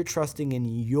Christ. You're trusting in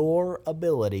your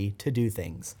ability to do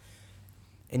things.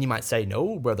 And you might say,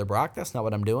 no, Brother Brock, that's not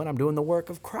what I'm doing. I'm doing the work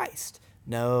of Christ.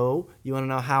 No, you want to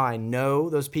know how I know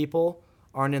those people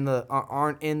aren't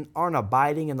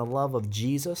abiding in the love of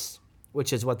Jesus,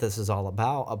 which is what this is all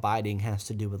about. Abiding has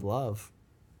to do with love.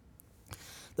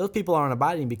 Those people aren't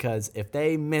abiding because if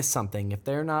they miss something, if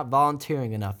they're not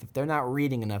volunteering enough, if they're not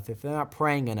reading enough, if they're not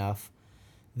praying enough,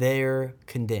 they're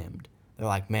condemned. They're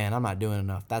like, man, I'm not doing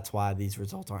enough. That's why these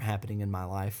results aren't happening in my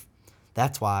life.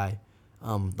 That's why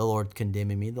the Lord's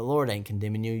condemning me. The Lord ain't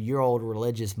condemning you. Your old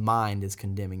religious mind is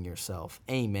condemning yourself.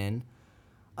 Amen.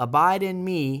 Abide in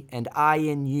me and I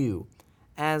in you.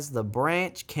 As the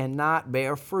branch cannot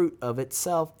bear fruit of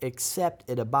itself except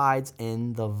it abides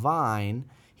in the vine.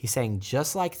 He's saying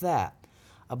just like that,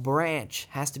 a branch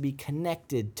has to be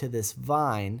connected to this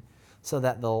vine so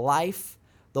that the life,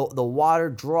 the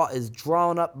water is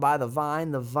drawn up by the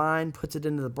vine puts it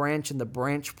into the branch, and the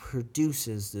branch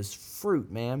produces this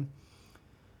fruit, man.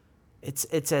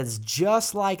 It says,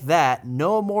 just like that,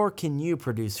 no more can you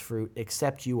produce fruit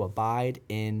except you abide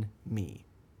in me.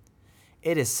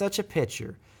 It is such a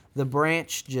picture. The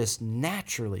branch just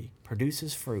naturally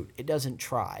produces fruit. It doesn't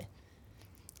try.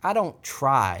 I don't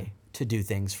try to do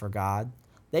things for God.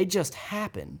 They just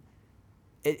happen.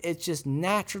 It just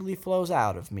naturally flows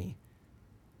out of me.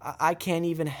 I can't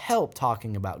even help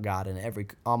talking about God in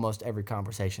almost every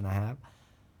conversation I have.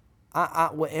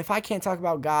 If I can't talk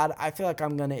about God, I feel like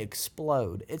I'm going to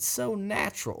explode. It's so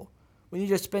natural. When you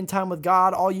just spend time with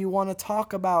God, all you want to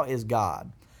talk about is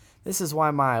God. This is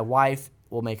why my wife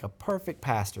will make a perfect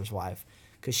pastor's wife,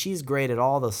 because she's great at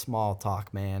all the small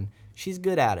talk, man. She's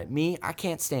good at it. Me, I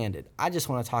can't stand it. I just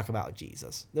want to talk about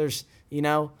Jesus. There's, it's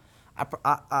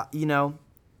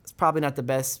probably not the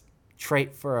best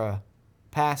trait for a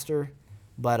pastor,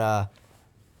 but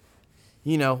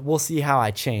we'll see how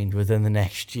I change within the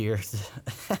next year.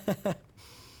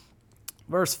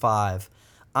 Verse 5,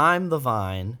 I'm the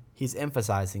vine. He's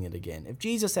emphasizing it again. If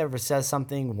Jesus ever says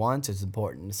something once, it's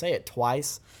important. To say it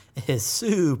twice is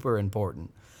super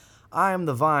important. I am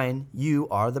the vine, you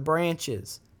are the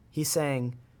branches. He's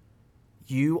saying,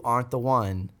 you aren't the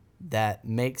one that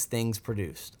makes things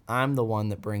produced. I'm the one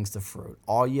that brings the fruit.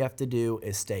 All you have to do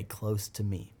is stay close to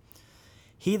me.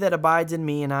 He that abides in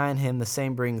me and I in him, the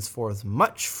same brings forth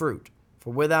much fruit.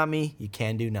 For without me, you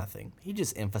can do nothing. He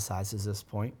just emphasizes this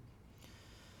point.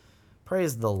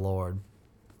 Praise the Lord.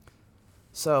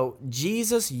 So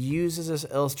Jesus uses this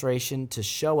illustration to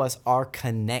show us our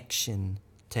connection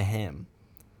to him.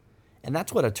 And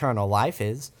that's what eternal life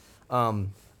is.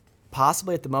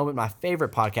 Possibly at the moment, my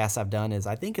favorite podcast I've done is,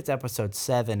 I think it's episode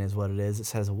 7 is what it is. It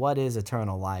says, what is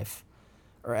eternal life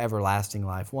or everlasting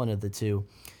life? One of the two.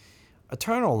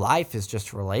 Eternal life is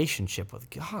just relationship with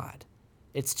God.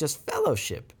 It's just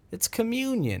fellowship. It's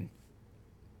communion.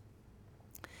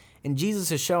 And Jesus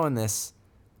is showing this.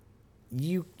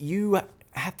 You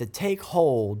have to take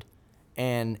hold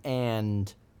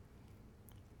and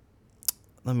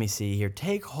let me see here.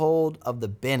 Take hold of the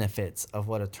benefits of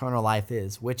what eternal life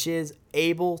is, which is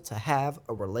able to have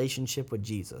a relationship with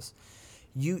Jesus.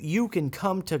 You can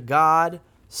come to God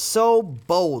so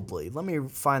boldly. Let me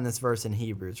find this verse in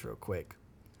Hebrews real quick.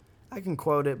 I can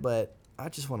quote it, but I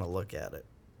just want to look at it.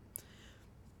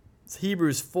 It's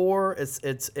Hebrews 4.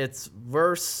 It's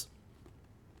verse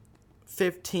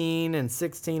 15 and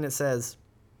 16. It says,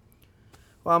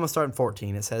 well, I'm going to start in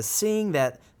 14. It says, seeing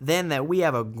that then that we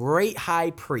have a great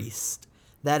high priest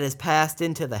that is passed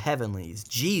into the heavenlies,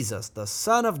 Jesus, the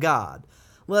Son of God,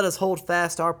 let us hold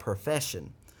fast our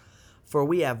profession. For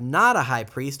we have not a high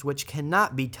priest which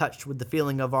cannot be touched with the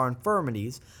feeling of our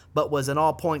infirmities, but was in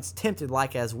all points tempted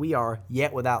like as we are,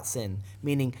 yet without sin.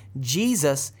 Meaning,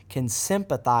 Jesus can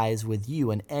sympathize with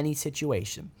you in any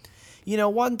situation. You know,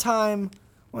 one time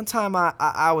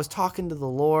I was talking to the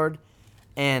Lord,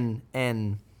 and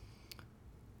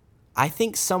I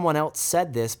think someone else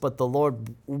said this, but the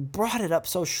Lord brought it up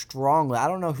so strongly. I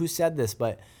don't know who said this,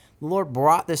 but the Lord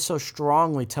brought this so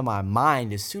strongly to my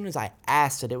mind. As soon as I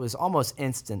asked it, it was almost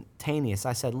instantaneous.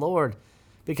 I said, Lord,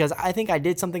 because I think I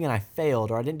did something and I failed,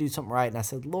 or I didn't do something right. And I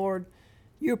said, Lord,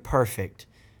 you're perfect.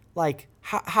 Like,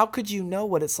 how could you know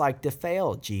what it's like to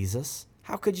fail, Jesus?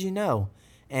 How could you know?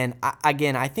 And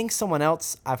I think someone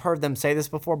else, I've heard them say this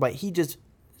before, but he just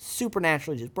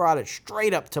supernaturally just brought it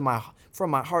straight up to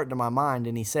from my heart to my mind.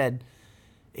 And he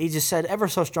just said ever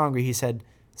so strongly, he said,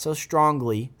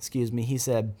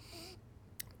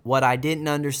 what I didn't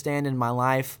understand in my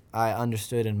life, I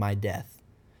understood in my death.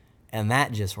 And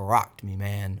that just rocked me,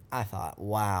 man. I thought,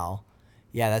 wow.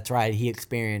 Yeah, that's right. He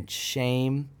experienced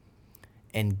shame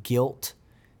and guilt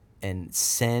and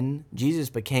sin. Jesus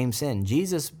became sin.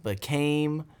 Jesus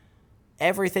became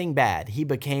everything bad. He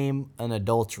became an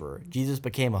adulterer. Jesus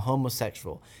became a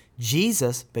homosexual.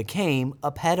 Jesus became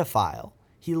a pedophile.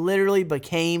 He literally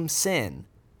became sin.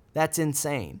 That's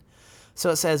insane. So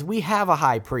it says, we have a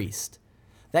high priest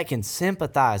that can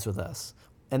sympathize with us.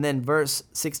 And then verse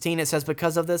 16, it says,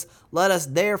 because of this, let us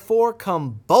therefore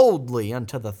come boldly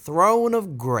unto the throne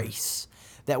of grace,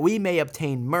 that we may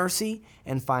obtain mercy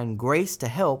and find grace to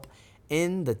help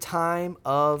in the time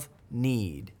of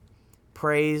need.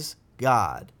 Praise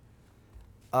God.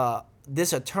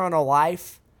 This eternal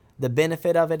life, the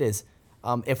benefit of it is,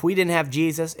 if we didn't have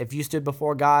Jesus, if you stood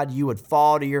before God, you would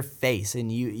fall to your face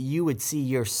and you would see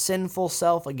your sinful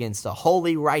self against a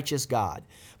holy, righteous God.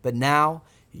 But now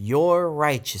your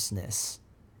righteousness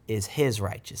is his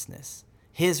righteousness.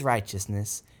 His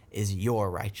righteousness is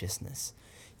your righteousness.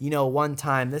 You know, one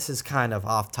time, this is kind of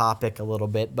off topic a little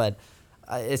bit, but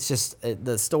it's just,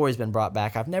 the story's been brought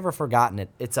back. I've never forgotten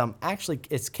it. It's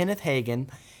Kenneth Hagin.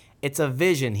 It's a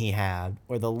vision he had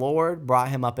where the Lord brought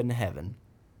him up into heaven.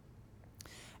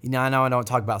 You know I don't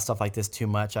talk about stuff like this too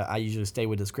much. I usually stay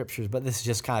with the scriptures, but this is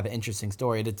just kind of an interesting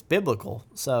story, and it's biblical.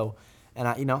 So, and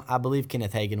I believe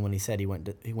Kenneth Hagin when he said he went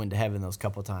to heaven those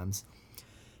couple times.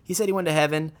 He said he went to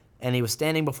heaven, and he was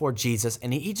standing before Jesus,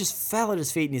 and he just fell at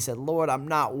his feet, and he said, Lord, I'm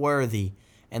not worthy.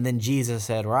 And then Jesus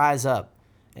said, rise up.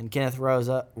 And Kenneth rose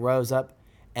up,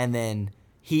 and then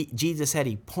Jesus said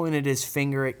he pointed his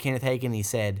finger at Kenneth Hagin, and he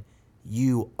said,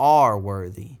 you are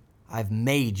worthy. I've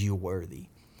made you worthy.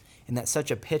 And that's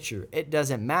such a picture. It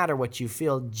doesn't matter what you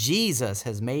feel. Jesus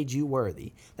has made you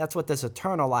worthy. That's what this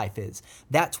eternal life is.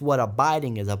 That's what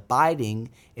abiding is. Abiding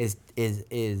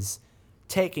is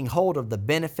taking hold of the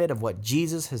benefit of what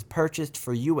Jesus has purchased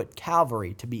for you at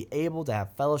Calvary to be able to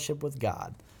have fellowship with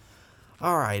God.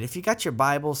 All right, if you got your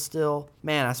Bible still,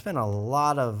 man, I spent a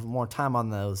lot of more time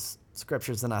on those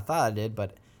scriptures than I thought I did.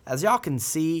 But as y'all can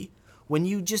see, when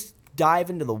you just dive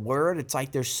into the Word, it's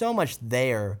like there's so much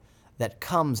there that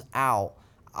comes out.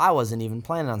 I wasn't even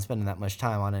planning on spending that much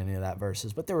time on any of that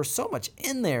verses, but there was so much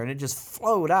in there, and it just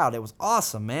flowed out. It was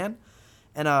awesome, man.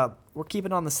 And we're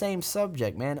keeping on the same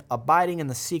subject, man, abiding in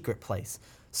the secret place.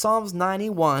 Psalms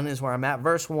 91 is where I'm at,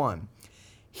 verse 1.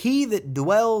 He that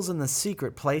dwells in the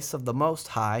secret place of the Most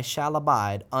High shall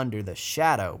abide under the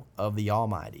shadow of the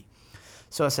Almighty.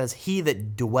 So it says, he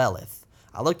that dwelleth.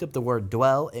 I looked up the word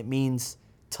dwell. It means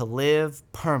to live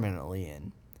permanently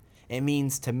in. It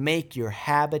means to make your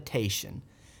habitation.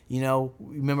 You know,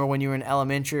 remember when you were in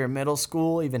elementary or middle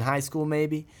school, even high school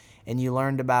maybe, and you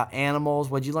learned about animals?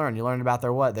 What'd you learn? You learned about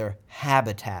their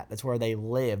habitat. That's where they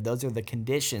live. Those are the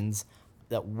conditions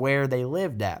where they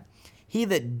lived at. He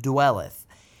that dwelleth.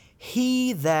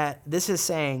 This is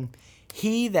saying,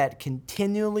 he that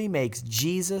continually makes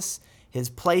Jesus his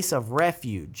place of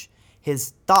refuge,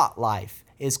 his thought life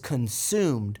is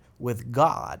consumed with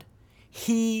God.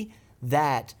 He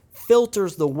that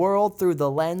filters the world through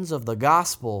the lens of the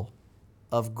gospel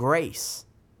of grace.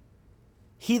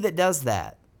 He that does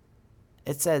that,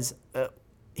 it says,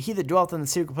 he that dwelleth in the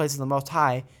secret place of the Most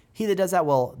High, he that does that,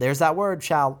 well, there's that word,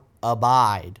 shall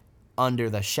abide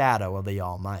under the shadow of the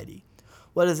Almighty.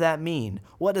 What does that mean?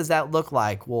 What does that look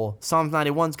like? Well, Psalms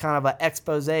 91 is kind of an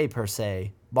expose, per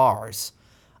se, bars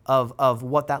of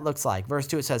what that looks like. Verse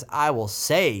 2, it says, I will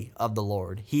say of the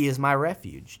Lord, he is my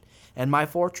refuge and my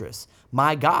fortress,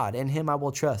 my God, in him I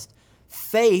will trust.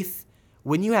 Faith,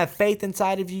 when you have faith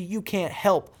inside of you, you can't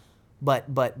help but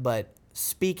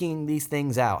speaking these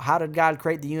things out. How did God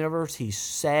create the universe? He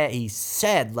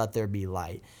said, let there be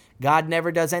light. God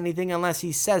never does anything unless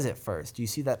he says it first. You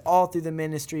see that all through the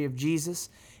ministry of Jesus,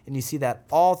 and you see that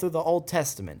all through the Old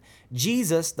Testament.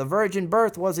 Jesus, the virgin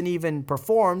birth, wasn't even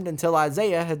performed until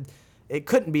it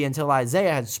couldn't be until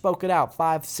Isaiah had spoke it out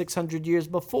 500-600 years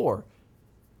before.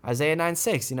 Isaiah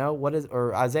 9:6,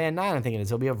 or Isaiah 9, I think it is.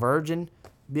 He'll be a virgin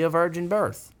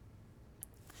birth.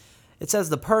 It says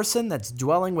the person that's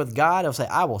dwelling with God, he'll say,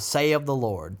 I will say of the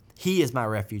Lord, he is my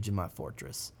refuge and my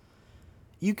fortress.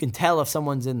 You can tell if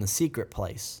someone's in the secret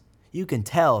place. You can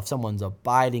tell if someone's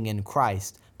abiding in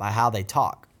Christ by how they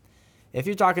talk. If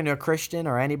you're talking to a Christian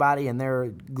or anybody and they're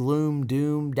gloom,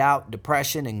 doom, doubt,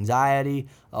 depression, anxiety,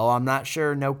 I'm not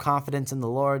sure, no confidence in the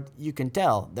Lord, you can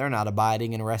tell they're not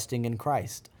abiding and resting in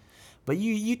Christ. But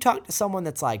you talk to someone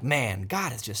that's like, man,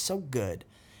 God is just so good.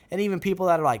 And even people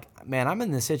that are like, man, I'm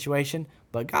in this situation,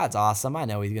 but God's awesome. I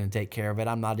know he's going to take care of it.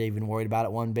 I'm not even worried about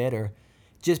it one bit. Or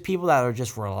just people that are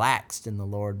just relaxed in the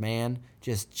Lord, man,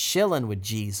 just chilling with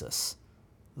Jesus.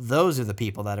 Those are the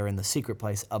people that are in the secret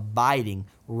place, abiding,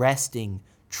 resting,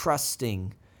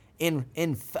 trusting,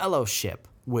 in fellowship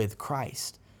with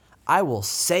Christ. I will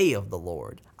say of the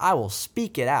Lord. I will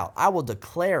speak it out. I will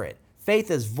declare it.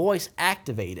 Faith is voice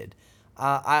activated.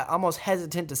 I'm almost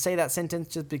hesitant to say that sentence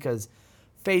just because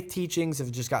faith teachings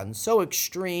have just gotten so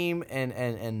extreme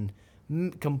and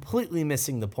completely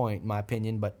missing the point, in my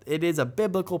opinion. But it is a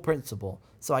biblical principle,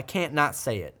 so I can't not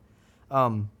say it.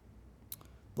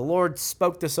 The Lord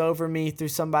spoke this over me through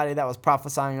somebody that was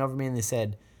prophesying over me, and they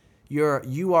said,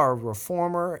 "You are a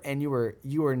reformer, and you are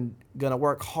going to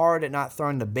work hard at not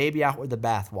throwing the baby out with the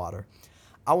bathwater."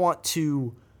 I want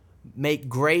to make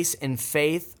grace and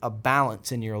faith a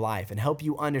balance in your life and help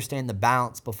you understand the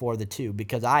balance before the two,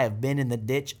 because I have been in the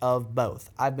ditch of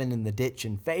both. I've been in the ditch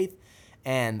in faith,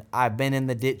 and I've been in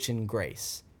the ditch in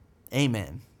grace.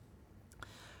 Amen.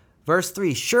 Verse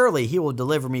 3, surely he will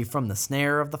deliver me from the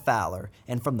snare of the fowler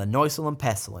and from the noisome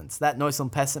pestilence. That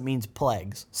noisome pestilence means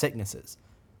plagues, sicknesses.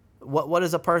 What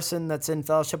does a person that's in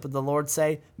fellowship with the Lord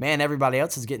say? Man, everybody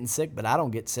else is getting sick, but I don't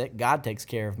get sick. God takes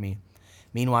care of me.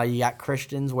 Meanwhile, you got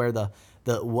Christians where the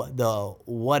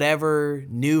whatever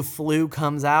new flu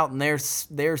comes out and they're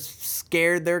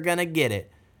scared they're gonna get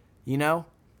it.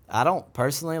 I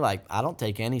don't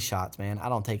take any shots, man. I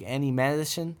don't take any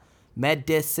medicine.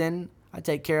 I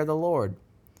take care of the Lord.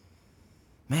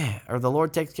 Man, or the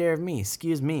Lord takes care of me.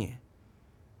 Excuse me.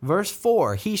 Verse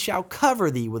 4, he shall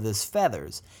cover thee with his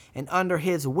feathers, and under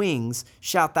his wings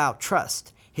shalt thou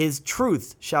trust. His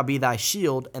truth shall be thy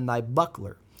shield and thy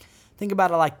buckler. Think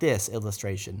about it like this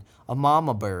illustration. A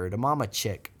mama bird, a mama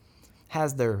chick,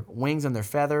 has their wings and their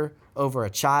feather over a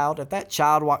child. If that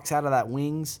child walks out of that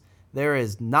wings, there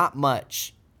is not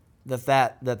much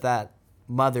that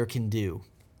mother can do,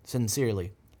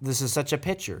 sincerely. This is such a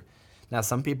picture. Now,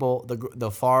 some people,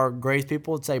 the far grace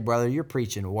people would say, brother, you're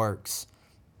preaching works.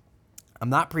 I'm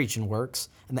not preaching works.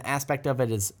 And the aspect of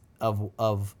it is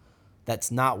of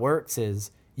that's not works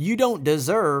is you don't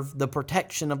deserve the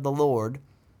protection of the Lord.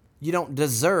 You don't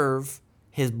deserve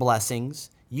his blessings.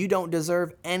 You don't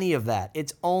deserve any of that.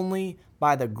 It's only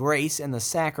by the grace and the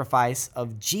sacrifice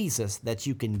of Jesus that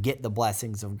you can get the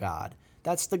blessings of God.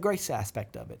 That's the grace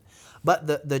aspect of it. But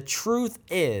the truth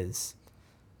is,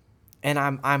 and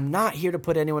I'm not here to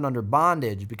put anyone under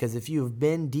bondage, because if you've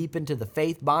been deep into the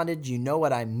faith bondage, you know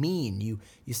what I mean.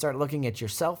 You start looking at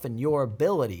yourself and your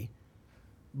ability.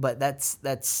 But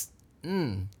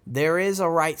there is a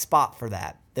right spot for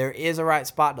that. There is a right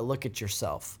spot to look at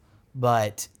yourself.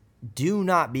 But do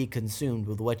not be consumed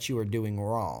with what you are doing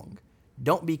wrong.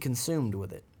 Don't be consumed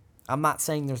with it. I'm not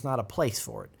saying there's not a place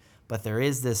for it, but there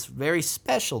is this very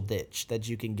special ditch that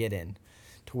you can get in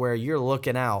to where you're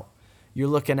looking out. You're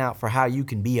looking out for how you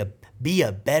can be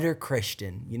a better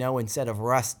Christian, instead of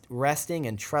resting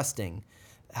and trusting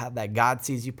that God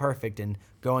sees you perfect and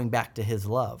going back to his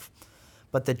love.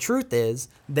 But the truth is,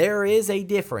 there is a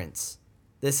difference.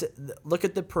 Look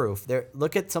at the proof.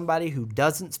 Look at somebody who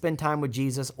doesn't spend time with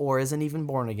Jesus or isn't even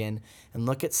born again, and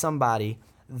look at somebody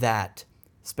that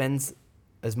spends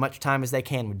as much time as they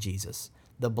can with Jesus.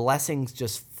 The blessings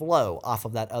just flow off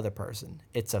of that other person.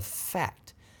 It's a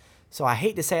fact. So I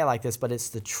hate to say it like this, but it's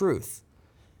the truth.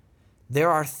 There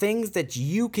are things that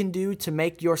you can do to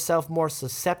make yourself more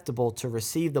susceptible to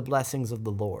receive the blessings of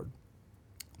the Lord.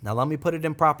 Now, let me put it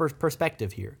in proper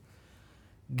perspective here.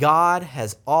 God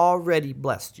has already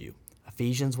blessed you.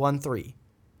 Ephesians 1:3.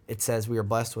 It says we are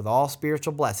blessed with all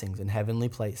spiritual blessings in heavenly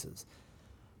places.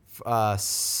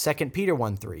 2 Peter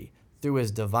 1:3. Through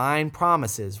his divine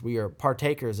promises, we are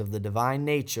partakers of the divine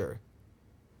nature.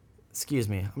 Excuse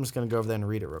me. I'm just going to go over there and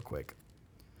read it real quick.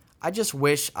 I just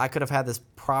wish I could have had this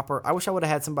proper. I wish I would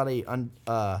have had somebody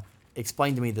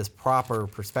explain to me this proper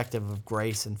perspective of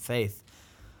grace and faith.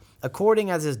 According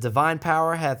as his divine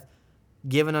power hath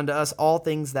given unto us all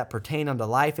things that pertain unto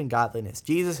life and godliness.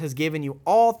 Jesus has given you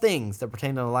all things that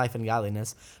pertain unto life and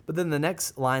godliness. But then the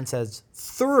next line says,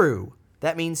 through.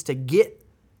 That means to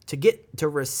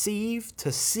receive,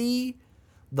 to see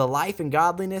the life and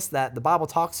godliness that the Bible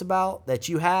talks about that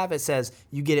you have. It says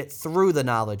you get it through the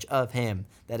knowledge of him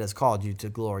that has called you to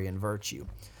glory and virtue.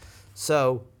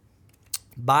 So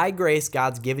by grace,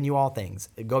 God's given you all things.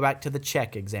 Go back to the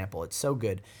check example. It's so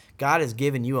good. God has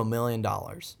given you $1 million.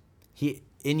 He,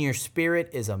 in your spirit,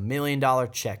 is $1 million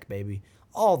check, baby.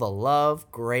 All the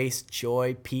love, grace,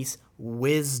 joy, peace,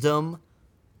 wisdom,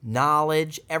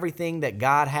 knowledge, everything that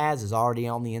God has is already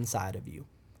on the inside of you.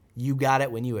 You got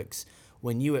it when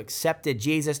you accepted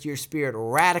Jesus, your spirit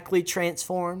radically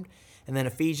transformed. And then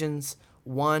Ephesians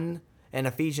 1 and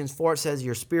Ephesians 4, it says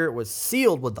your spirit was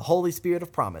sealed with the Holy Spirit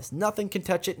of promise. Nothing can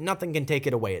touch it. Nothing can take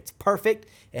it away. It's perfect.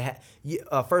 1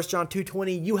 John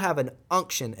 2:20, you have an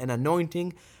unction, an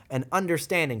anointing, an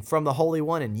understanding from the Holy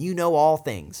One, and you know all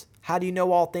things. How do you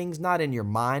know all things? Not in your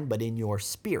mind, but in your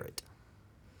spirit.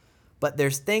 But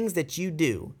there's things that you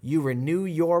do. You renew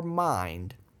your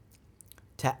mind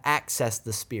to access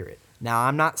the Spirit. Now,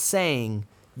 I'm not saying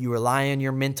you rely on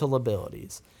your mental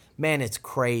abilities. Man, it's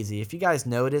crazy. If you guys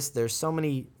notice, there's so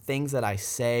many things that I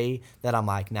say that I'm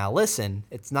like, now listen,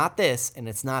 it's not this and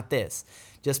it's not this.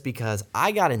 Just because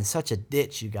I got in such a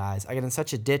ditch, you guys. I got in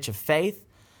such a ditch of faith.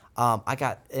 I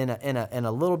got in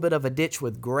a little bit of a ditch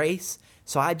with grace.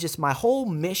 So my whole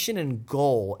mission and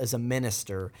goal as a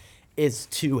minister is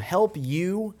to help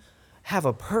you have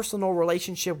a personal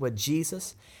relationship with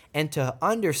Jesus and to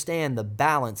understand the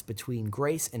balance between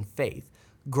grace and faith.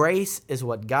 Grace is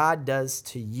what God does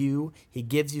to you. He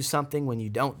gives you something when you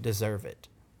don't deserve it.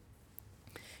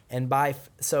 And by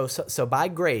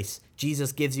grace,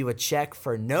 Jesus gives you a check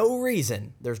for no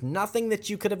reason. There's nothing that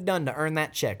you could have done to earn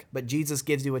that check, but Jesus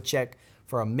gives you a check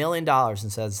for $1 million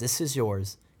and says, this is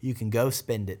yours. You can go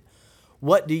spend it.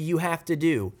 What do you have to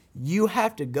do? You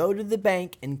have to go to the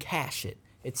bank and cash it.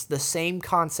 It's the same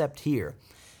concept here.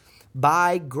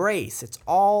 By grace, it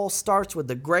all starts with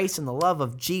the grace and the love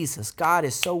of Jesus. God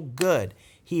is so good.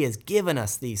 He has given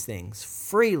us these things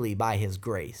freely by his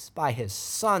grace, by his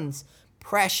Son's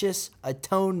precious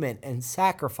atonement and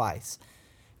sacrifice.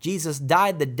 Jesus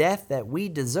died the death that we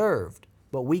deserved,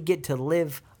 but we get to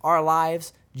live our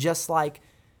lives just like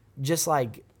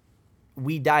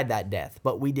we died that death,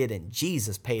 but we didn't.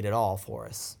 Jesus paid it all for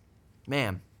us.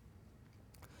 Man.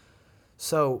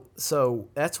 So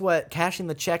that's what cashing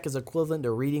the check is equivalent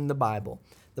to reading the Bible.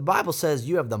 The Bible says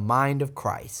you have the mind of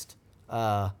Christ.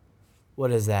 What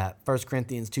is that? 1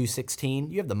 Corinthians 2:16.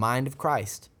 You have the mind of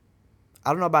Christ. I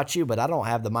don't know about you, but I don't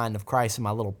have the mind of Christ in my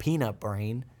little peanut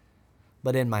brain,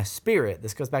 but in my spirit.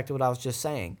 This goes back to what I was just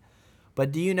saying.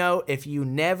 But do you know, if you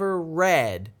never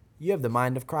read, you have the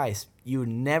mind of Christ. You would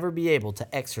never be able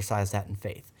to exercise that in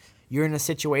faith. You're in a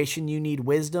situation you need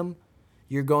wisdom.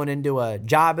 You're going into a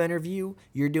job interview.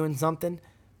 You're doing something.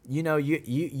 You know,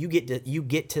 you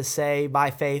get to say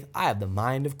by faith, I have the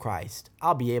mind of Christ.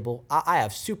 I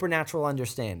have supernatural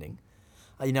understanding.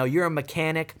 You know, you're a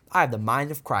mechanic. I have the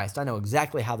mind of Christ. I know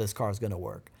exactly how this car is going to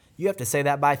work. You have to say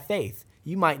that by faith.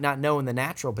 You might not know in the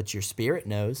natural, but your spirit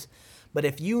knows. But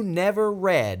if you never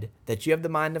read that you have the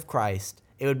mind of Christ,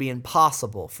 it would be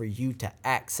impossible for you to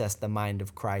access the mind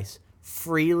of Christ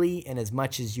freely and as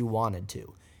much as you wanted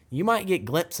to. You might get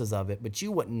glimpses of it, but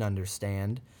you wouldn't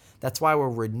understand. That's why we're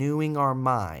renewing our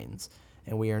minds.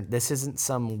 And this isn't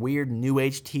some weird New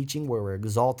Age teaching where we're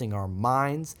exalting our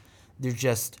minds. They're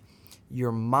just,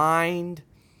 your mind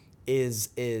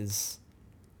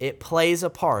it plays a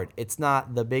part. It's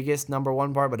not the biggest number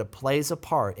one part, but it plays a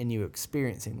part in you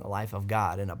experiencing the life of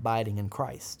God and abiding in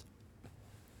Christ.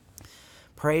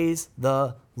 Praise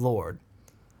the Lord.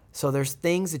 So there's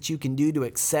things that you can do to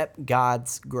accept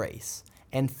God's grace.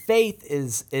 And faith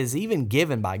is even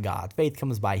given by God. Faith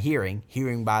comes by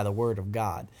hearing by the word of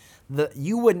God.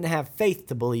 You wouldn't have faith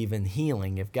to believe in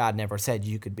healing if God never said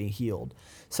you could be healed.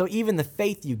 So even the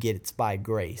faith you get, it's by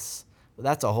grace. Well,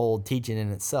 that's a whole teaching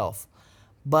in itself.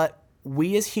 But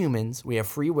we as humans, we have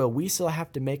free will. We still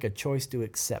have to make a choice to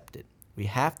accept it. We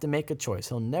have to make a choice.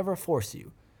 He'll never force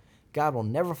you. God will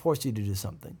never force you to do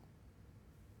something.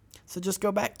 So just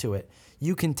go back to it.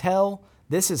 You can tell.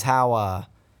 This is how,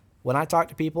 when I talk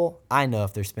to people, I know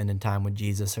if they're spending time with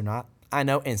Jesus or not. I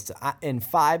know in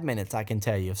 5 minutes, I can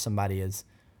tell you if somebody is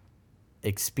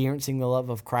experiencing the love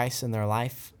of Christ in their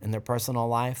life, in their personal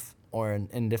life,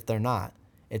 and if they're not.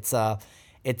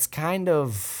 It's kind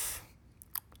of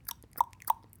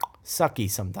sucky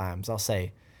sometimes, I'll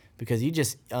say, because you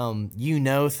just you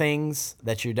know things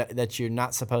that you're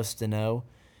not supposed to know.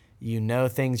 You know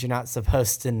things you're not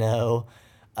supposed to know.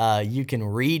 You can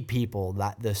read people,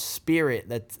 that the spirit,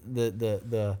 that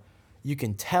the you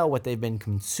can tell what they've been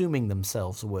consuming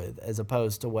themselves with, as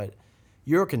opposed to what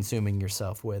you're consuming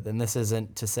yourself with. And this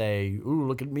isn't to say, "Ooh,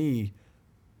 look at me."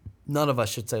 None of us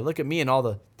should say, "Look at me and all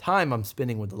the time I'm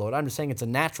spending with the Lord." I'm just saying it's a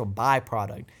natural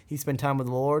byproduct. You spend time with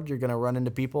the Lord, you're going to run into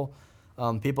people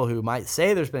who might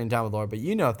say they're spending time with the Lord, but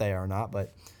you know if they are or not.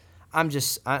 But I'm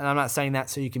not saying that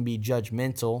so you can be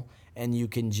judgmental and you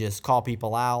can just call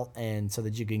people out and so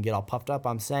that you can get all puffed up.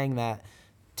 I'm saying that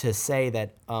to say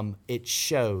that it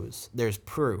shows. There's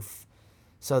proof.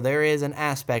 So there is an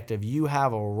aspect of you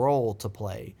have a role to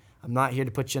play. I'm not here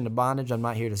to put you into bondage. I'm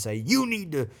not here to say you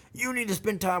need to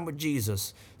spend time with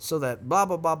Jesus so that blah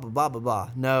blah blah blah blah blah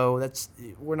blah. No,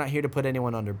 we're not here to put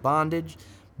anyone under bondage,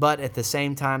 but at the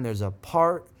same time there's a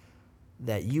part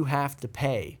that you have to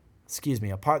pay.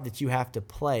 A part that you have to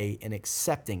play in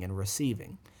accepting and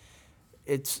receiving.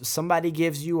 It's somebody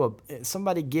gives you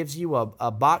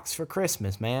a box for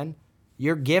Christmas, man.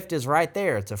 Your gift is right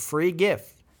there. It's a free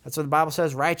gift. That's what the Bible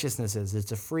says righteousness is.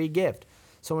 It's a free gift.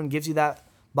 Someone gives you that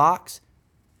box.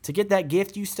 To get that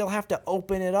gift, you still have to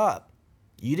open it up.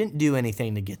 You didn't do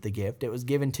anything to get the gift. It was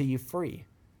given to you free.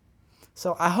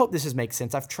 So I hope this makes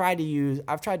sense. I've tried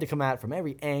to come at it from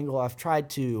every angle. I've tried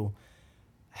to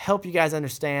help you guys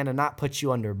understand and not put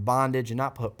you under bondage and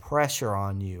not put pressure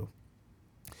on you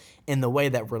in the way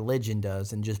that religion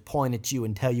does and just point at you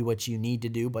and tell you what you need to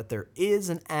do. But there is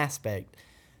an aspect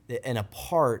and a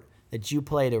part that you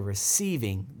play to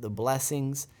receiving the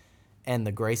blessings and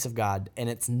the grace of God. And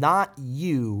it's not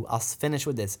you. I'll finish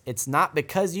with this. It's not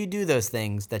because you do those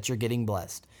things that you're getting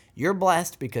blessed. You're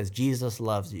blessed because Jesus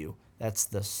loves you. That's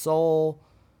the sole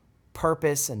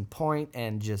purpose and point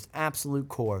and just absolute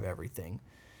core of everything.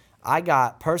 I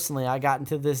got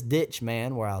into this ditch,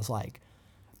 man, where I was like,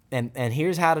 and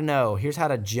here's how to know, here's how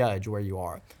to judge where you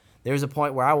are. There's a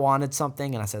point where I wanted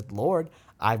something and I said, Lord,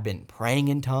 I've been praying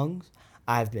in tongues.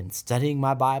 I've been studying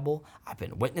my Bible. I've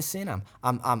been witnessing.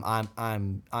 I've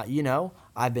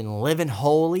been living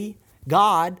holy.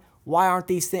 God, why aren't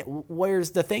these things,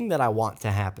 where's the thing that I want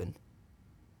to happen?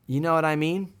 You know what I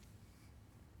mean?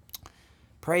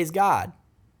 Praise God.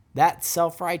 That's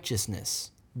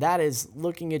self-righteousness. That is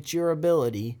looking at your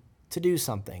ability to do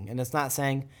something. And it's not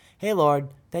saying, hey, Lord,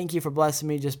 thank you for blessing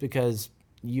me just because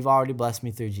you've already blessed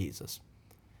me through Jesus.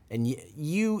 And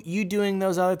you doing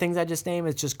those other things I just named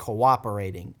is just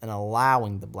cooperating and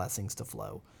allowing the blessings to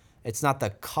flow. It's not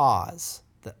the cause.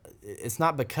 It's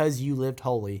not because you lived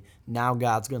holy, now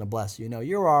God's going to bless you. No,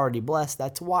 you're already blessed.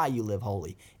 That's why you live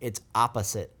holy. It's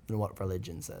opposite than what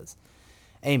religion says.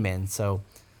 Amen. So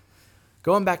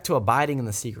going back to abiding in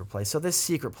the secret place. So this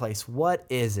secret place, what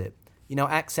is it?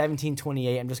 Acts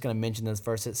 17:28, I'm just going to mention this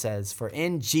verse. It says, for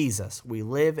in Jesus we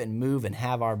live and move and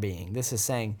have our being. This is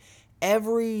saying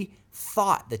every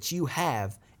thought that you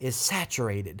have is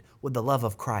saturated with the love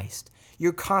of Christ.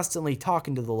 You're constantly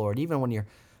talking to the Lord. Even when you're,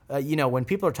 when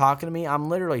people are talking to me, I'm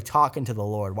literally talking to the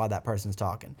Lord while that person's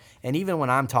talking. And even when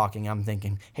I'm talking, I'm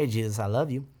thinking, hey, Jesus, I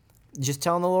love you. Just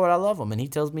telling the Lord I love him. And he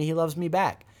tells me he loves me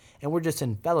back. And we're just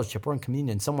in fellowship. We're in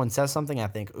communion. Someone says something, I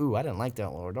think, ooh, I didn't like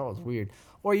that, Lord. That was weird.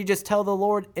 Or you just tell the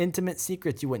Lord intimate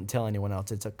secrets you wouldn't tell anyone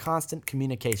else. It's a constant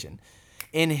communication.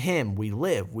 In him we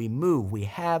live, we move, we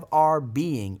have our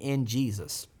being in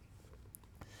Jesus.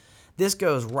 This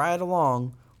goes right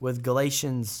along with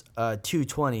Galatians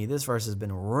 2:20. This verse has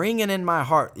been ringing in my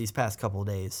heart these past couple of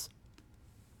days.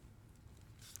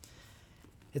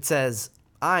 It says,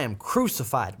 I am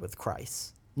crucified with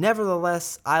Christ.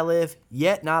 Nevertheless, I live,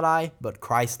 yet not I, but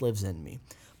Christ lives in me.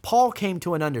 Paul came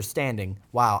to an understanding,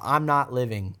 wow, I'm not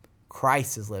living,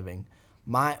 Christ is living.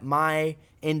 My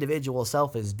individual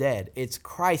self is dead. It's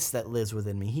Christ that lives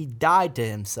within me. He died to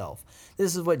himself.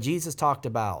 This is what Jesus talked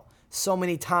about so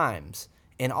many times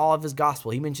in all of his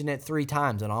gospel. He mentioned it 3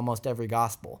 times in almost every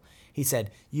gospel. He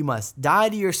said, you must die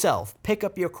to yourself, pick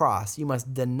up your cross. You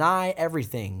must deny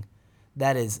everything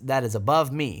that is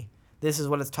above me. This is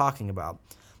what it's talking about.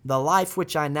 The life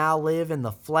which I now live in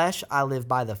the flesh, I live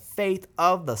by the faith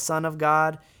of the Son of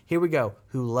God. Here we go.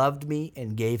 Who loved me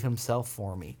and gave himself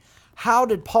for me. How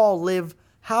did Paul live?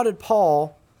 How did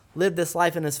Paul live this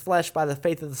life in his flesh by the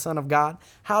faith of the Son of God?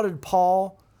 How did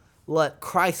Paul let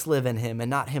Christ live in him and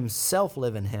not himself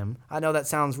live in him? I know that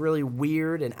sounds really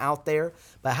weird and out there,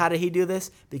 but how did he do this?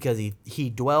 Because he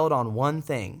dwelled on one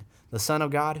thing, the Son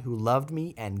of God who loved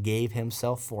me and gave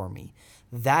himself for me.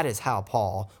 That is how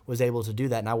Paul was able to do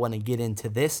that, and I want to get into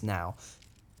this now.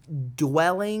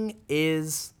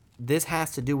 This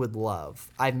has to do with love.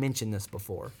 I've mentioned this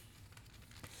before.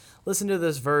 Listen to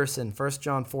this verse in 1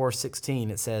 John 4:16.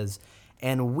 It says,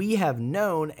 "And we have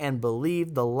known and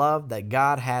believed the love that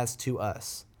God has to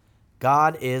us.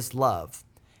 God is love.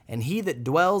 And he that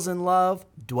dwells in love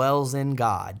dwells in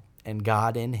God, and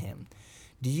God in him."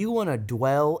 Do you want to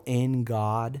dwell in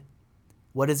God?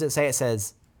 What does it say? It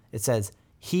says,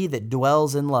 "He that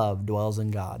dwells in love dwells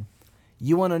in God."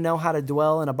 You want to know how to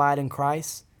dwell and abide in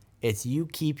Christ? It's you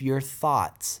keep your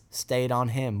thoughts stayed on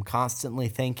him, constantly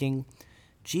thinking,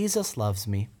 Jesus loves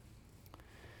me.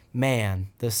 Man,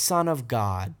 the Son of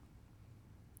God,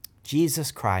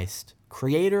 Jesus Christ,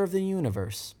 creator of the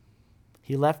universe,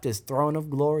 he left his throne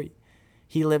of glory.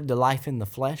 He lived a life in the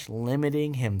flesh,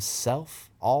 limiting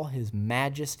himself, all his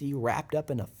majesty wrapped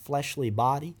up in a fleshly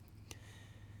body.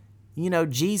 You know,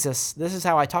 Jesus, this is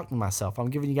how I talk to myself. I'm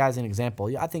giving you guys an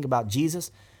example. I think about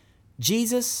Jesus.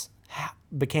 Jesus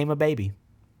became a baby.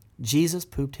 Jesus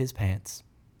pooped his pants.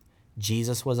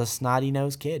 Jesus was a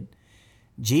snotty-nosed kid.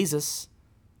 Jesus,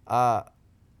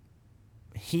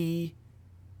 he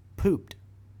pooped.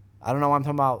 I don't know why I'm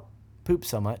talking about poop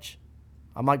so much.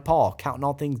 I'm like Paul, counting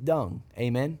all things dung.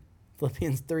 Amen?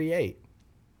 Philippians 3:8.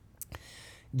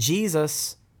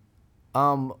 Jesus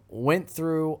went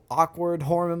through awkward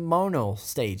hormonal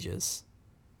stages.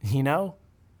 You know?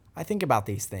 I think about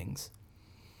these things.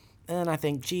 And I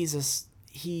think Jesus,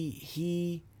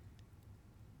 he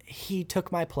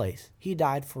took my place. He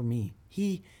died for me.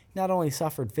 He not only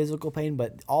suffered physical pain,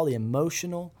 but all the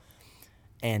emotional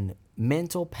and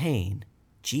mental pain,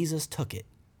 Jesus took it.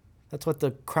 That's what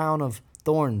the crown of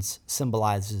thorns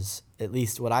symbolizes, at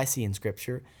least what I see in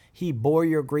Scripture. He bore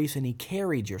your griefs and he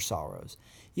carried your sorrows.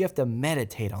 You have to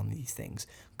meditate on these things.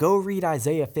 Go read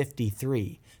Isaiah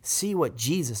 53. See what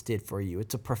Jesus did for you.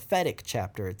 It's a prophetic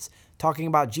chapter. It's talking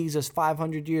about Jesus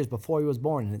 500 years before he was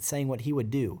born, and it's saying what he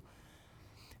would do.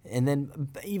 And then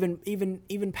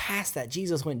even past that,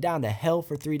 Jesus went down to hell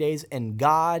for 3 days, and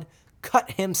God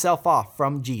cut himself off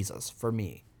from Jesus for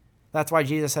me. That's why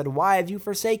Jesus said, "Why have you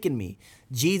forsaken me?"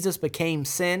 Jesus became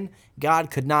sin.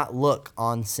 God could not look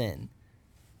on sin.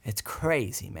 It's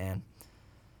crazy, man.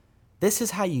 This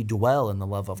is how you dwell in the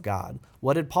love of God.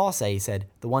 What did Paul say? He said,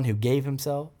 the one who gave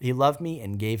himself, he loved me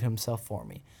and gave himself for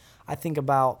me. I think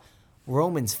about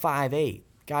Romans 5:8.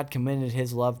 God commended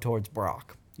his love towards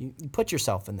Brock. You put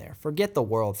yourself in there. Forget the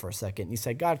world for a second. You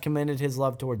say, God commended his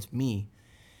love towards me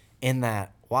in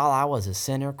that while I was a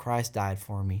sinner, Christ died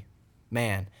for me.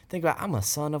 Man, think about it. I'm a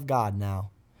son of God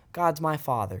now. God's my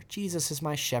father. Jesus is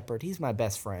my shepherd. He's my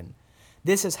best friend.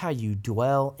 This is how you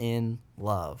dwell in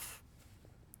love.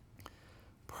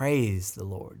 Praise the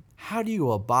Lord. How do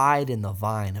you abide in the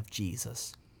vine of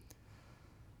Jesus?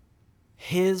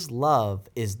 His love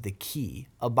is the key.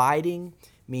 Abiding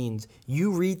means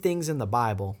you read things in the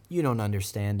Bible, you don't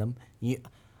understand them.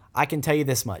 I can tell you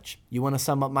this much. You want to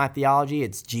sum up my theology?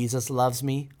 It's Jesus loves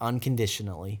me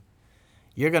unconditionally.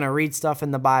 You're going to read stuff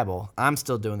in the Bible. I'm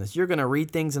still doing this. You're going to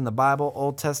read things in the Bible,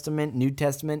 Old Testament, New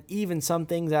Testament, even some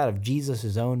things out of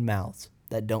Jesus' own mouth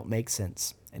that don't make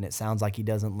sense. And it sounds like he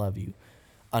doesn't love you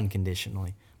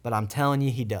unconditionally. But I'm telling you,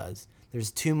 he does.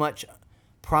 There's too much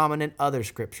prominent other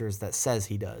scriptures that says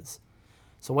he does.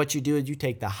 So what you do is you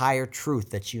take the higher truth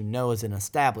that you know is an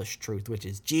established truth, which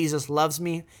is Jesus loves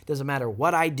me. Doesn't matter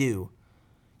what I do.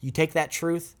 You take that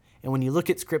truth, and when you look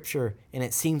at scripture and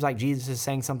it seems like Jesus is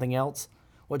saying something else,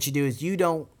 what you do is you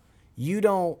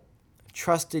don't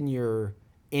trust in your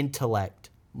intellect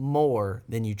more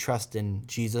than you trust in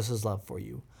Jesus' love for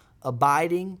you.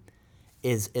 Abiding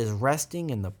is resting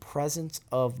in the presence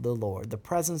of the Lord. The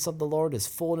presence of the Lord is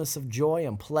fullness of joy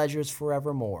and pleasures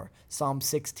forevermore. Psalm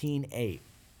 16:8.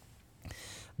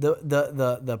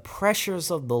 The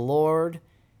pressures of the Lord,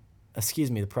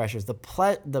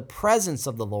 the presence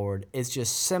of the Lord is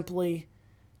just simply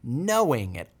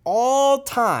knowing at all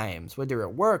times, whether you're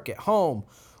at work, at home,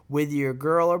 with your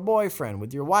girl or boyfriend,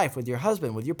 with your wife, with your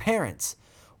husband, with your parents,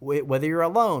 whether you're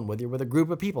alone, whether you're with a group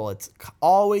of people, it's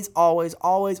always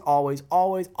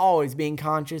being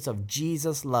conscious of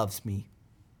Jesus loves me.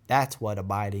 That's what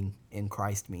abiding in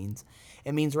Christ means.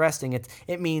 It means resting.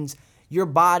 It means Your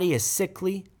body is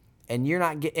sickly and you're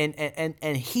not getting,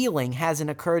 and healing hasn't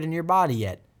occurred in your body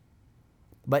yet.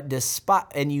 But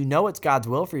and you know it's God's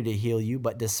will for you to heal you,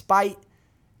 but despite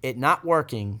it not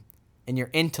working and your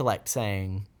intellect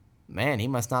saying, man, he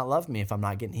must not love me if I'm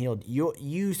not getting healed.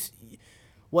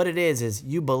 What it is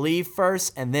you believe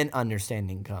first and then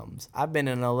understanding comes. I've been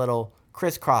in a little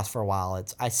crisscross for a while.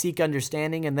 I seek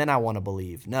understanding and then I want to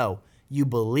believe. No, you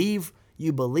believe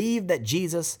that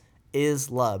Jesus is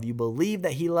love. You believe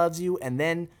that he loves you, and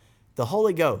then the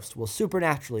Holy Ghost will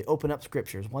supernaturally open up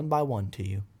scriptures one by one to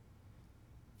you.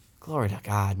 Glory to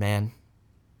God, man.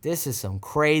 This is some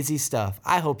crazy stuff.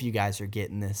 I hope you guys are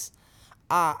getting this.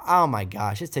 Oh my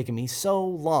gosh, it's taken me so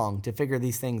long to figure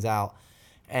these things out.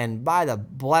 And by the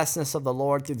blessedness of the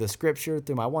Lord, through the scripture,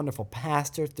 through my wonderful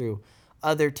pastor, through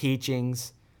other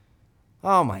teachings,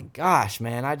 oh my gosh,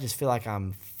 man, I just feel like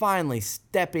I'm finally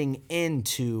stepping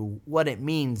into what it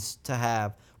means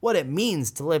to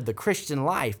live the Christian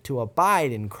life, to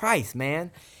abide in Christ,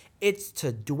 man. It's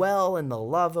to dwell in the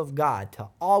love of God, to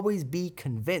always be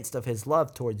convinced of his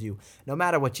love towards you, no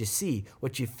matter what you see,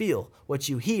 what you feel, what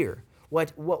you hear,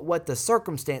 what the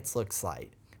circumstance looks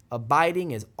like.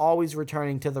 Abiding is always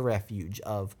returning to the refuge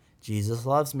of Jesus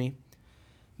loves me.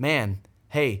 Man,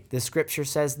 hey, the scripture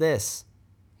says this,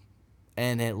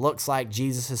 and it looks like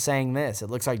Jesus is saying this. It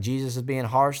looks like Jesus is being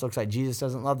harsh. It looks like Jesus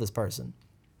doesn't love this person.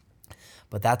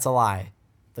 But that's a lie.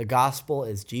 The gospel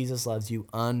is Jesus loves you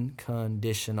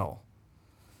unconditional.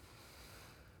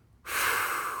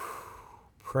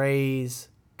 Praise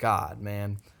God,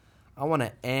 man. I want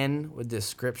to end with this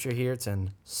scripture here. It's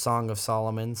in Song of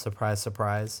Solomon. Surprise,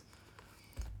 surprise.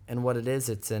 And what it is,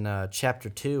 it's in chapter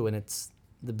 2, and it's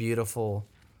the beautiful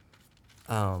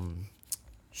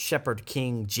shepherd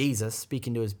king Jesus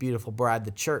speaking to his beautiful bride,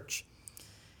 the church.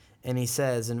 And he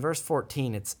says in verse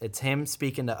 14, it's him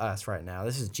speaking to us right now.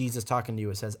 This is Jesus talking to you.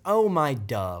 It says, "O my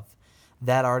dove,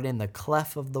 that art in the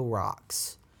cleft of the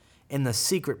rocks, in the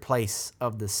secret place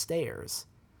of the stairs,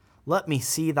 let me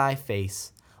see thy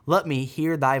face, let me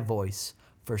hear thy voice,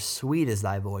 for sweet is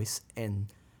thy voice, and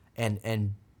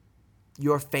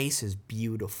your face is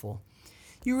beautiful."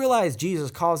 You realize Jesus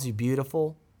calls you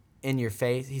beautiful in your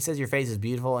face. He says your face is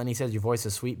beautiful, and he says your voice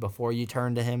is sweet before you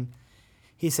turn to him.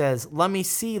 He says, "Let me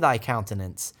see thy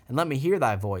countenance, and let me hear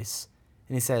thy voice."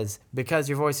 And he says, because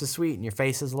your voice is sweet and your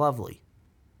face is lovely.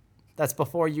 That's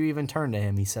before you even turn to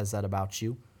him. He says that about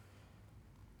you.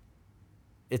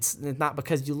 It's not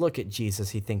because you look at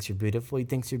Jesus he thinks you're beautiful. He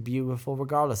thinks you're beautiful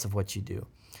regardless of what you do.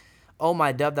 "Oh,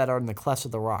 my dove that art in the clefts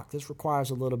of the rock." This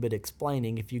requires a little bit of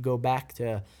explaining. If you go back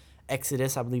to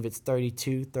Exodus, I believe it's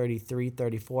 32, 33,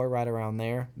 34, right around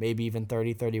there, maybe even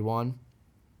 30, 31.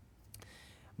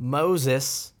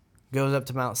 Moses goes up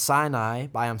to Mount Sinai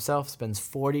by himself, spends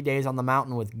 40 days on the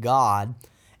mountain with God,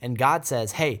 and God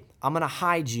says, "Hey, I'm going to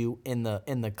hide you in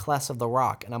the clefts of the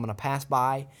rock, and I'm going to pass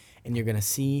by, and you're going to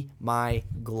see my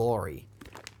glory."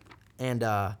 And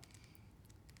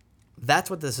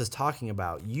that's what this is talking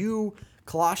about.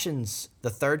 Colossians, the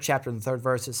 3rd chapter and the 3rd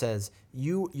verse, it says,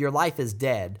 your life is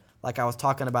dead. Like I was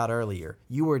talking about earlier,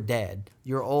 you were dead.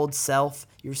 Your old self,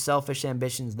 your selfish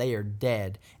ambitions, they are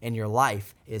dead, and your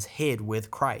life is hid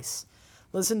with Christ.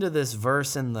 Listen to this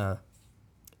verse in the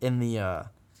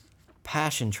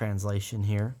Passion Translation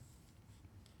here.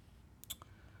 It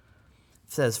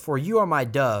says, "For you are my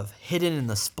dove, hidden in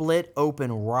the split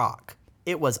open rock.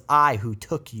 It was I who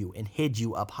took you and hid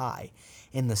you up high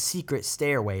in the secret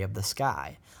stairway of the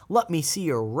sky. Let me see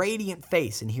your radiant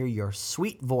face and hear your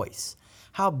sweet voice.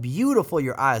 How beautiful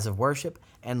your eyes of worship,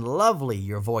 and lovely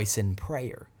your voice in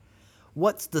prayer."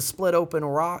 What's the split open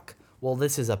rock? Well,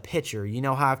 this is a picture. You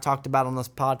know how I've talked about on this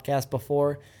podcast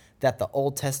before that the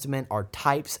Old Testament are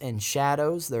types and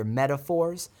shadows. They're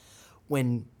metaphors.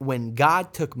 When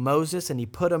God took Moses and he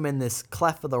put him in this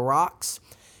cleft of the rocks,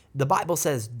 the Bible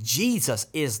says Jesus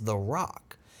is the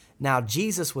rock. Now,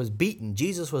 Jesus was beaten.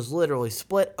 Jesus was literally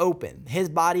split open. His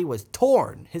body was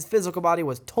torn. His physical body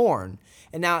was torn.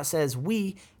 And now it says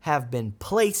we have been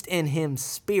placed in him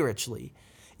spiritually.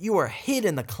 You are hid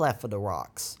in the cleft of the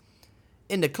rocks.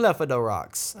 In the cleft of the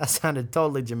rocks. That sounded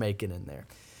totally Jamaican in there.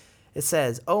 It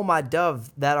says, "Oh, my dove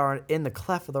that are in the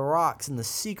cleft of the rocks, in the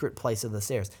secret place of the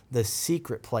stairs." The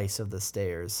secret place of the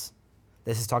stairs.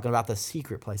 This is talking about the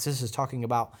secret place. This is talking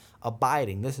about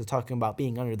abiding. This is talking about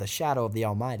being under the shadow of the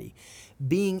Almighty.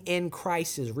 Being in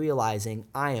Christ is realizing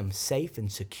I am safe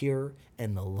and secure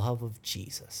in the love of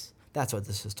Jesus. That's what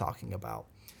this is talking about.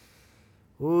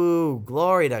 Ooh,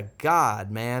 glory to God,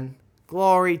 man.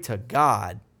 Glory to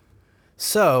God.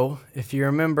 So, if you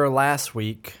remember last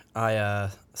week, I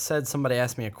said somebody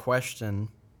asked me a question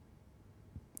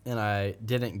and I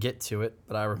didn't get to it,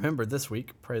 but I remembered this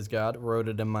week. Praise God, wrote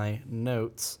it in my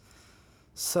notes.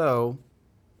 So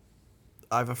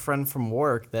I have a friend from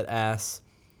work that asks,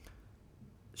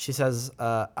 she says,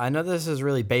 I know this is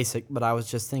really basic, but I was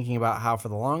just thinking about how for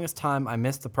the longest time I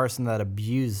missed the person that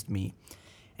abused me.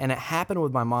 And it happened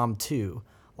with my mom too.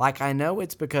 Like, I know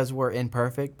it's because we're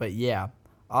imperfect, but yeah,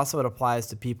 also it applies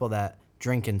to people that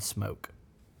drink and smoke.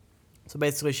 So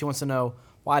basically, she wants to know,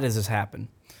 why does this happen?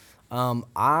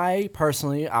 I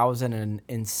was in an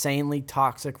insanely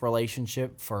toxic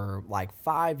relationship for like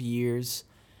 5 years,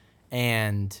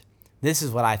 and this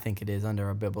is what I think it is under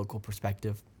a biblical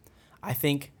perspective. I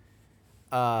think,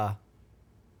 it's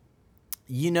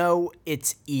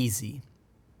easy.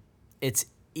 It's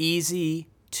easy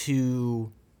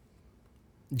to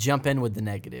jump in with the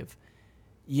negative.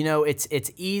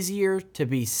 It's easier to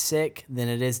be sick than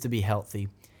it is to be healthy.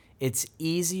 It's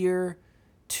easier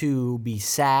to be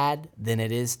sad than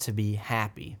it is to be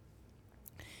happy.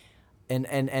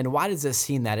 And why does this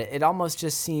seem that? It almost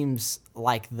just seems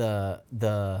like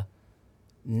the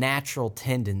natural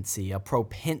tendency, a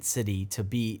propensity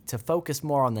to focus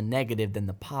more on the negative than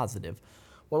the positive.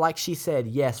 Well, like she said,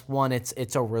 yes, one,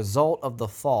 it's a result of the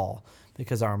fall,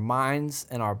 because our minds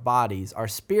and our bodies, our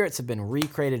spirits have been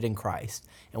recreated in Christ.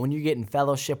 And when you get in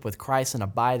fellowship with Christ and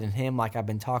abide in Him, like I've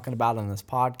been talking about on this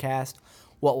podcast,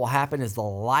 what will happen is the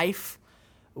life,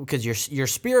 because your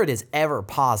spirit is ever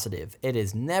positive. It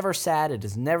is never sad. It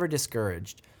is never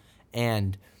discouraged.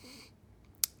 And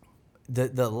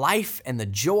the life and the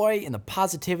joy and the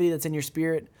positivity that's in your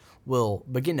spirit will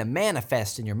begin to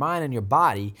manifest in your mind and your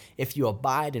body if you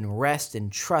abide and rest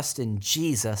and trust in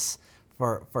Jesus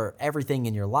for everything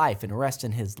in your life and rest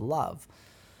in His love.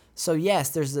 So yes,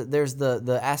 there's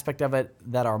the aspect of it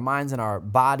that our minds and our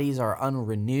bodies are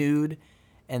unrenewed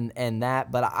and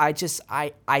that, but I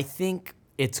think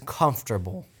it's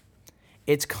comfortable.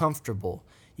 It's comfortable.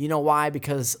 You know why?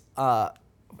 Because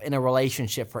in a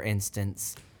relationship, for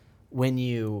instance, when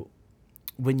you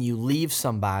leave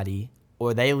somebody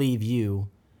or they leave you,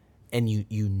 and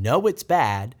you know it's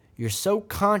bad, you're so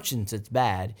conscious it's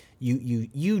bad,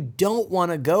 you don't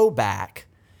want to go back,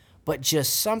 but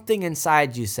just something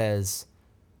inside you says,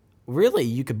 really,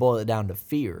 you could boil it down to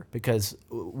fear. Because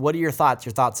what are your thoughts?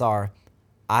 Your thoughts are,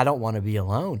 I don't want to be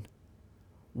alone.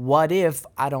 What if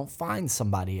I don't find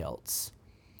somebody else?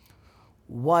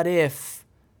 What if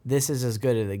this is as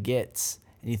good as it gets?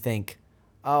 And you think,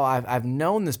 oh, I've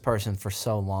known this person for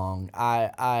so long.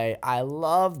 I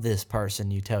love this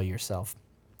person, you tell yourself.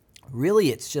 Really,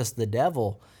 it's just the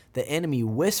devil, the enemy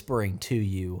whispering to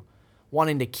you,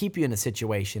 wanting to keep you in a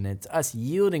situation. It's us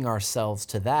yielding ourselves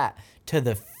to that, to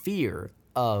the fear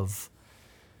of,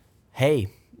 hey,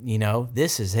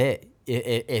 this is it.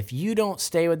 If you don't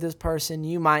stay with this person,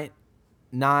 you might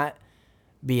not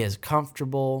be as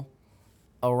comfortable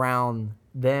around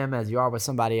them as you are with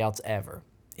somebody else ever.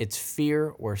 It's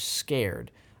fear. We're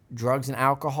scared. Drugs and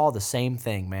alcohol, the same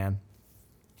thing, man.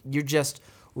 You're just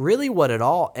really what it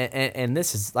all, and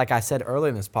this is, like I said earlier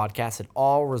in this podcast, it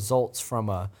all results from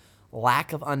a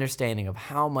lack of understanding of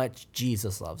how much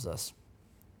Jesus loves us.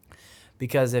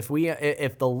 Because if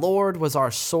the Lord was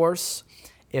our source,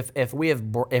 if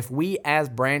we as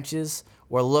branches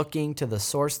were looking to the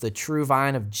source, the true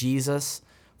vine of Jesus,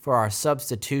 for our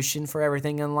substitution for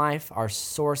everything in life, our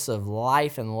source of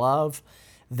life and love,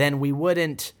 then we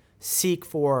wouldn't seek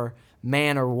for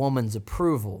man or woman's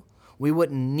approval. We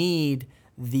wouldn't need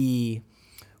the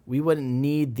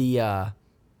I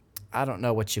don't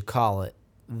know what you call it,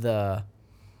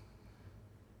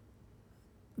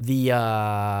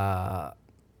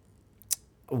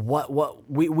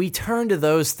 we turn to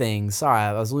those things. Sorry,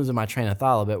 I was losing my train of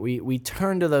thought a little bit. We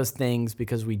turn to those things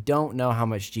because we don't know how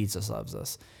much Jesus loves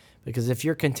us. Because if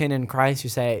you're content in Christ, you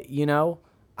say,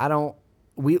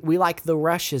 we like the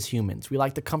rush as humans. We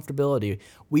like the comfortability.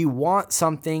 We want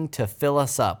something to fill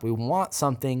us up. We want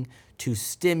something to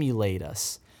stimulate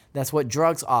us. That's what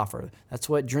drugs offer. That's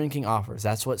what drinking offers.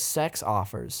 That's what sex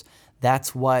offers.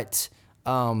 That's what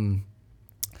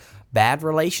bad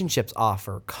relationships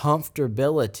offer.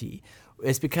 Comfortability.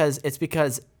 It's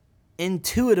because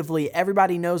intuitively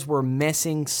everybody knows we're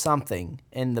missing something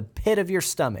in the pit of your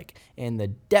stomach, in the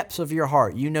depths of your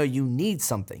heart. You know you need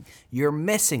something. You're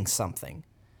missing something.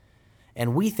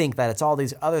 And we think that it's all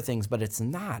these other things, but it's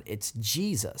not. It's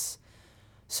Jesus.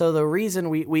 So the reason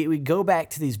we go back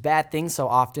to these bad things so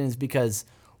often is because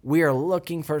we are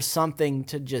looking for something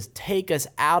to just take us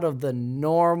out of the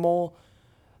normal,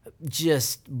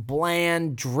 just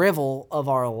bland drivel of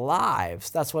our lives.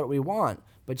 That's what we want.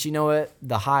 But you know what?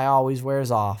 The high always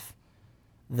wears off.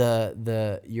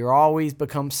 You're always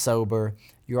become sober.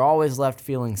 you're always left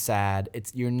feeling sad.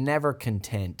 You're never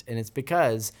content. And it's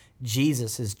because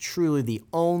Jesus is truly the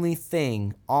only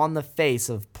thing on the face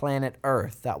of planet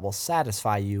Earth that will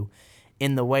satisfy you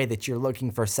in the way that you're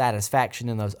looking for satisfaction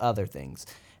in those other things.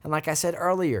 And like I said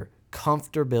earlier,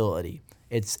 comfortability.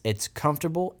 It's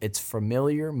comfortable. It's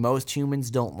familiar. Most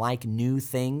humans don't like new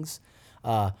things.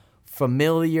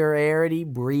 Familiarity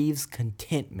breeds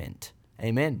contentment.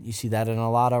 Amen. You see that in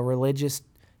a lot of religious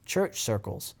church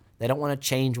circles. They don't want to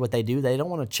change what they do. They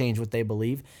don't want to change what they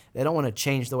believe. They don't want to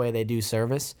change the way they do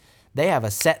service. They have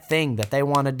a set thing that they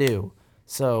want to do.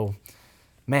 So,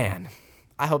 man,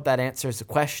 I hope that answers the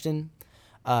question.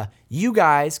 You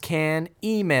guys can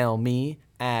email me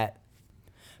at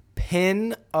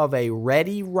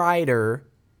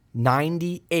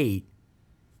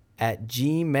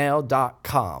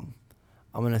penofariwriter98@gmail.com.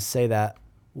 I'm going to say that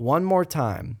one more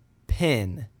time.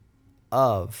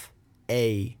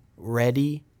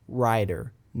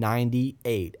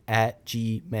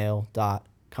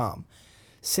 penofariwriter98@gmail.com.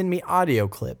 Send me audio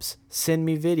clips. Send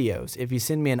me videos. If you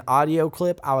send me an audio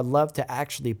clip, I would love to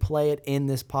actually play it in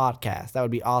this podcast. That would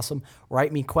be awesome.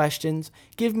 Write me questions.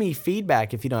 Give me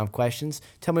feedback if you don't have questions.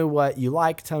 Tell me what you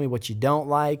like. Tell me what you don't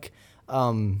like.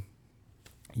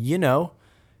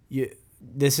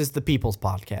 This is the People's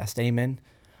Podcast. Amen.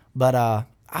 But I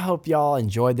hope y'all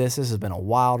enjoyed this. This has been a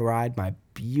wild ride. My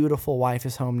beautiful wife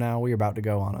is home now. We're about to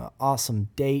go on an awesome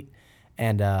date.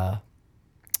 And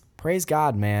praise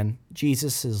God, man.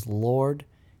 Jesus is Lord.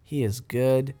 He is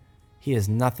good. He is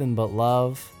nothing but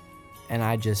love. And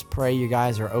I just pray you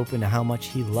guys are open to how much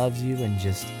he loves you and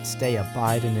just stay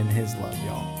abiding in his love,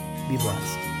 y'all. Be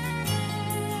blessed.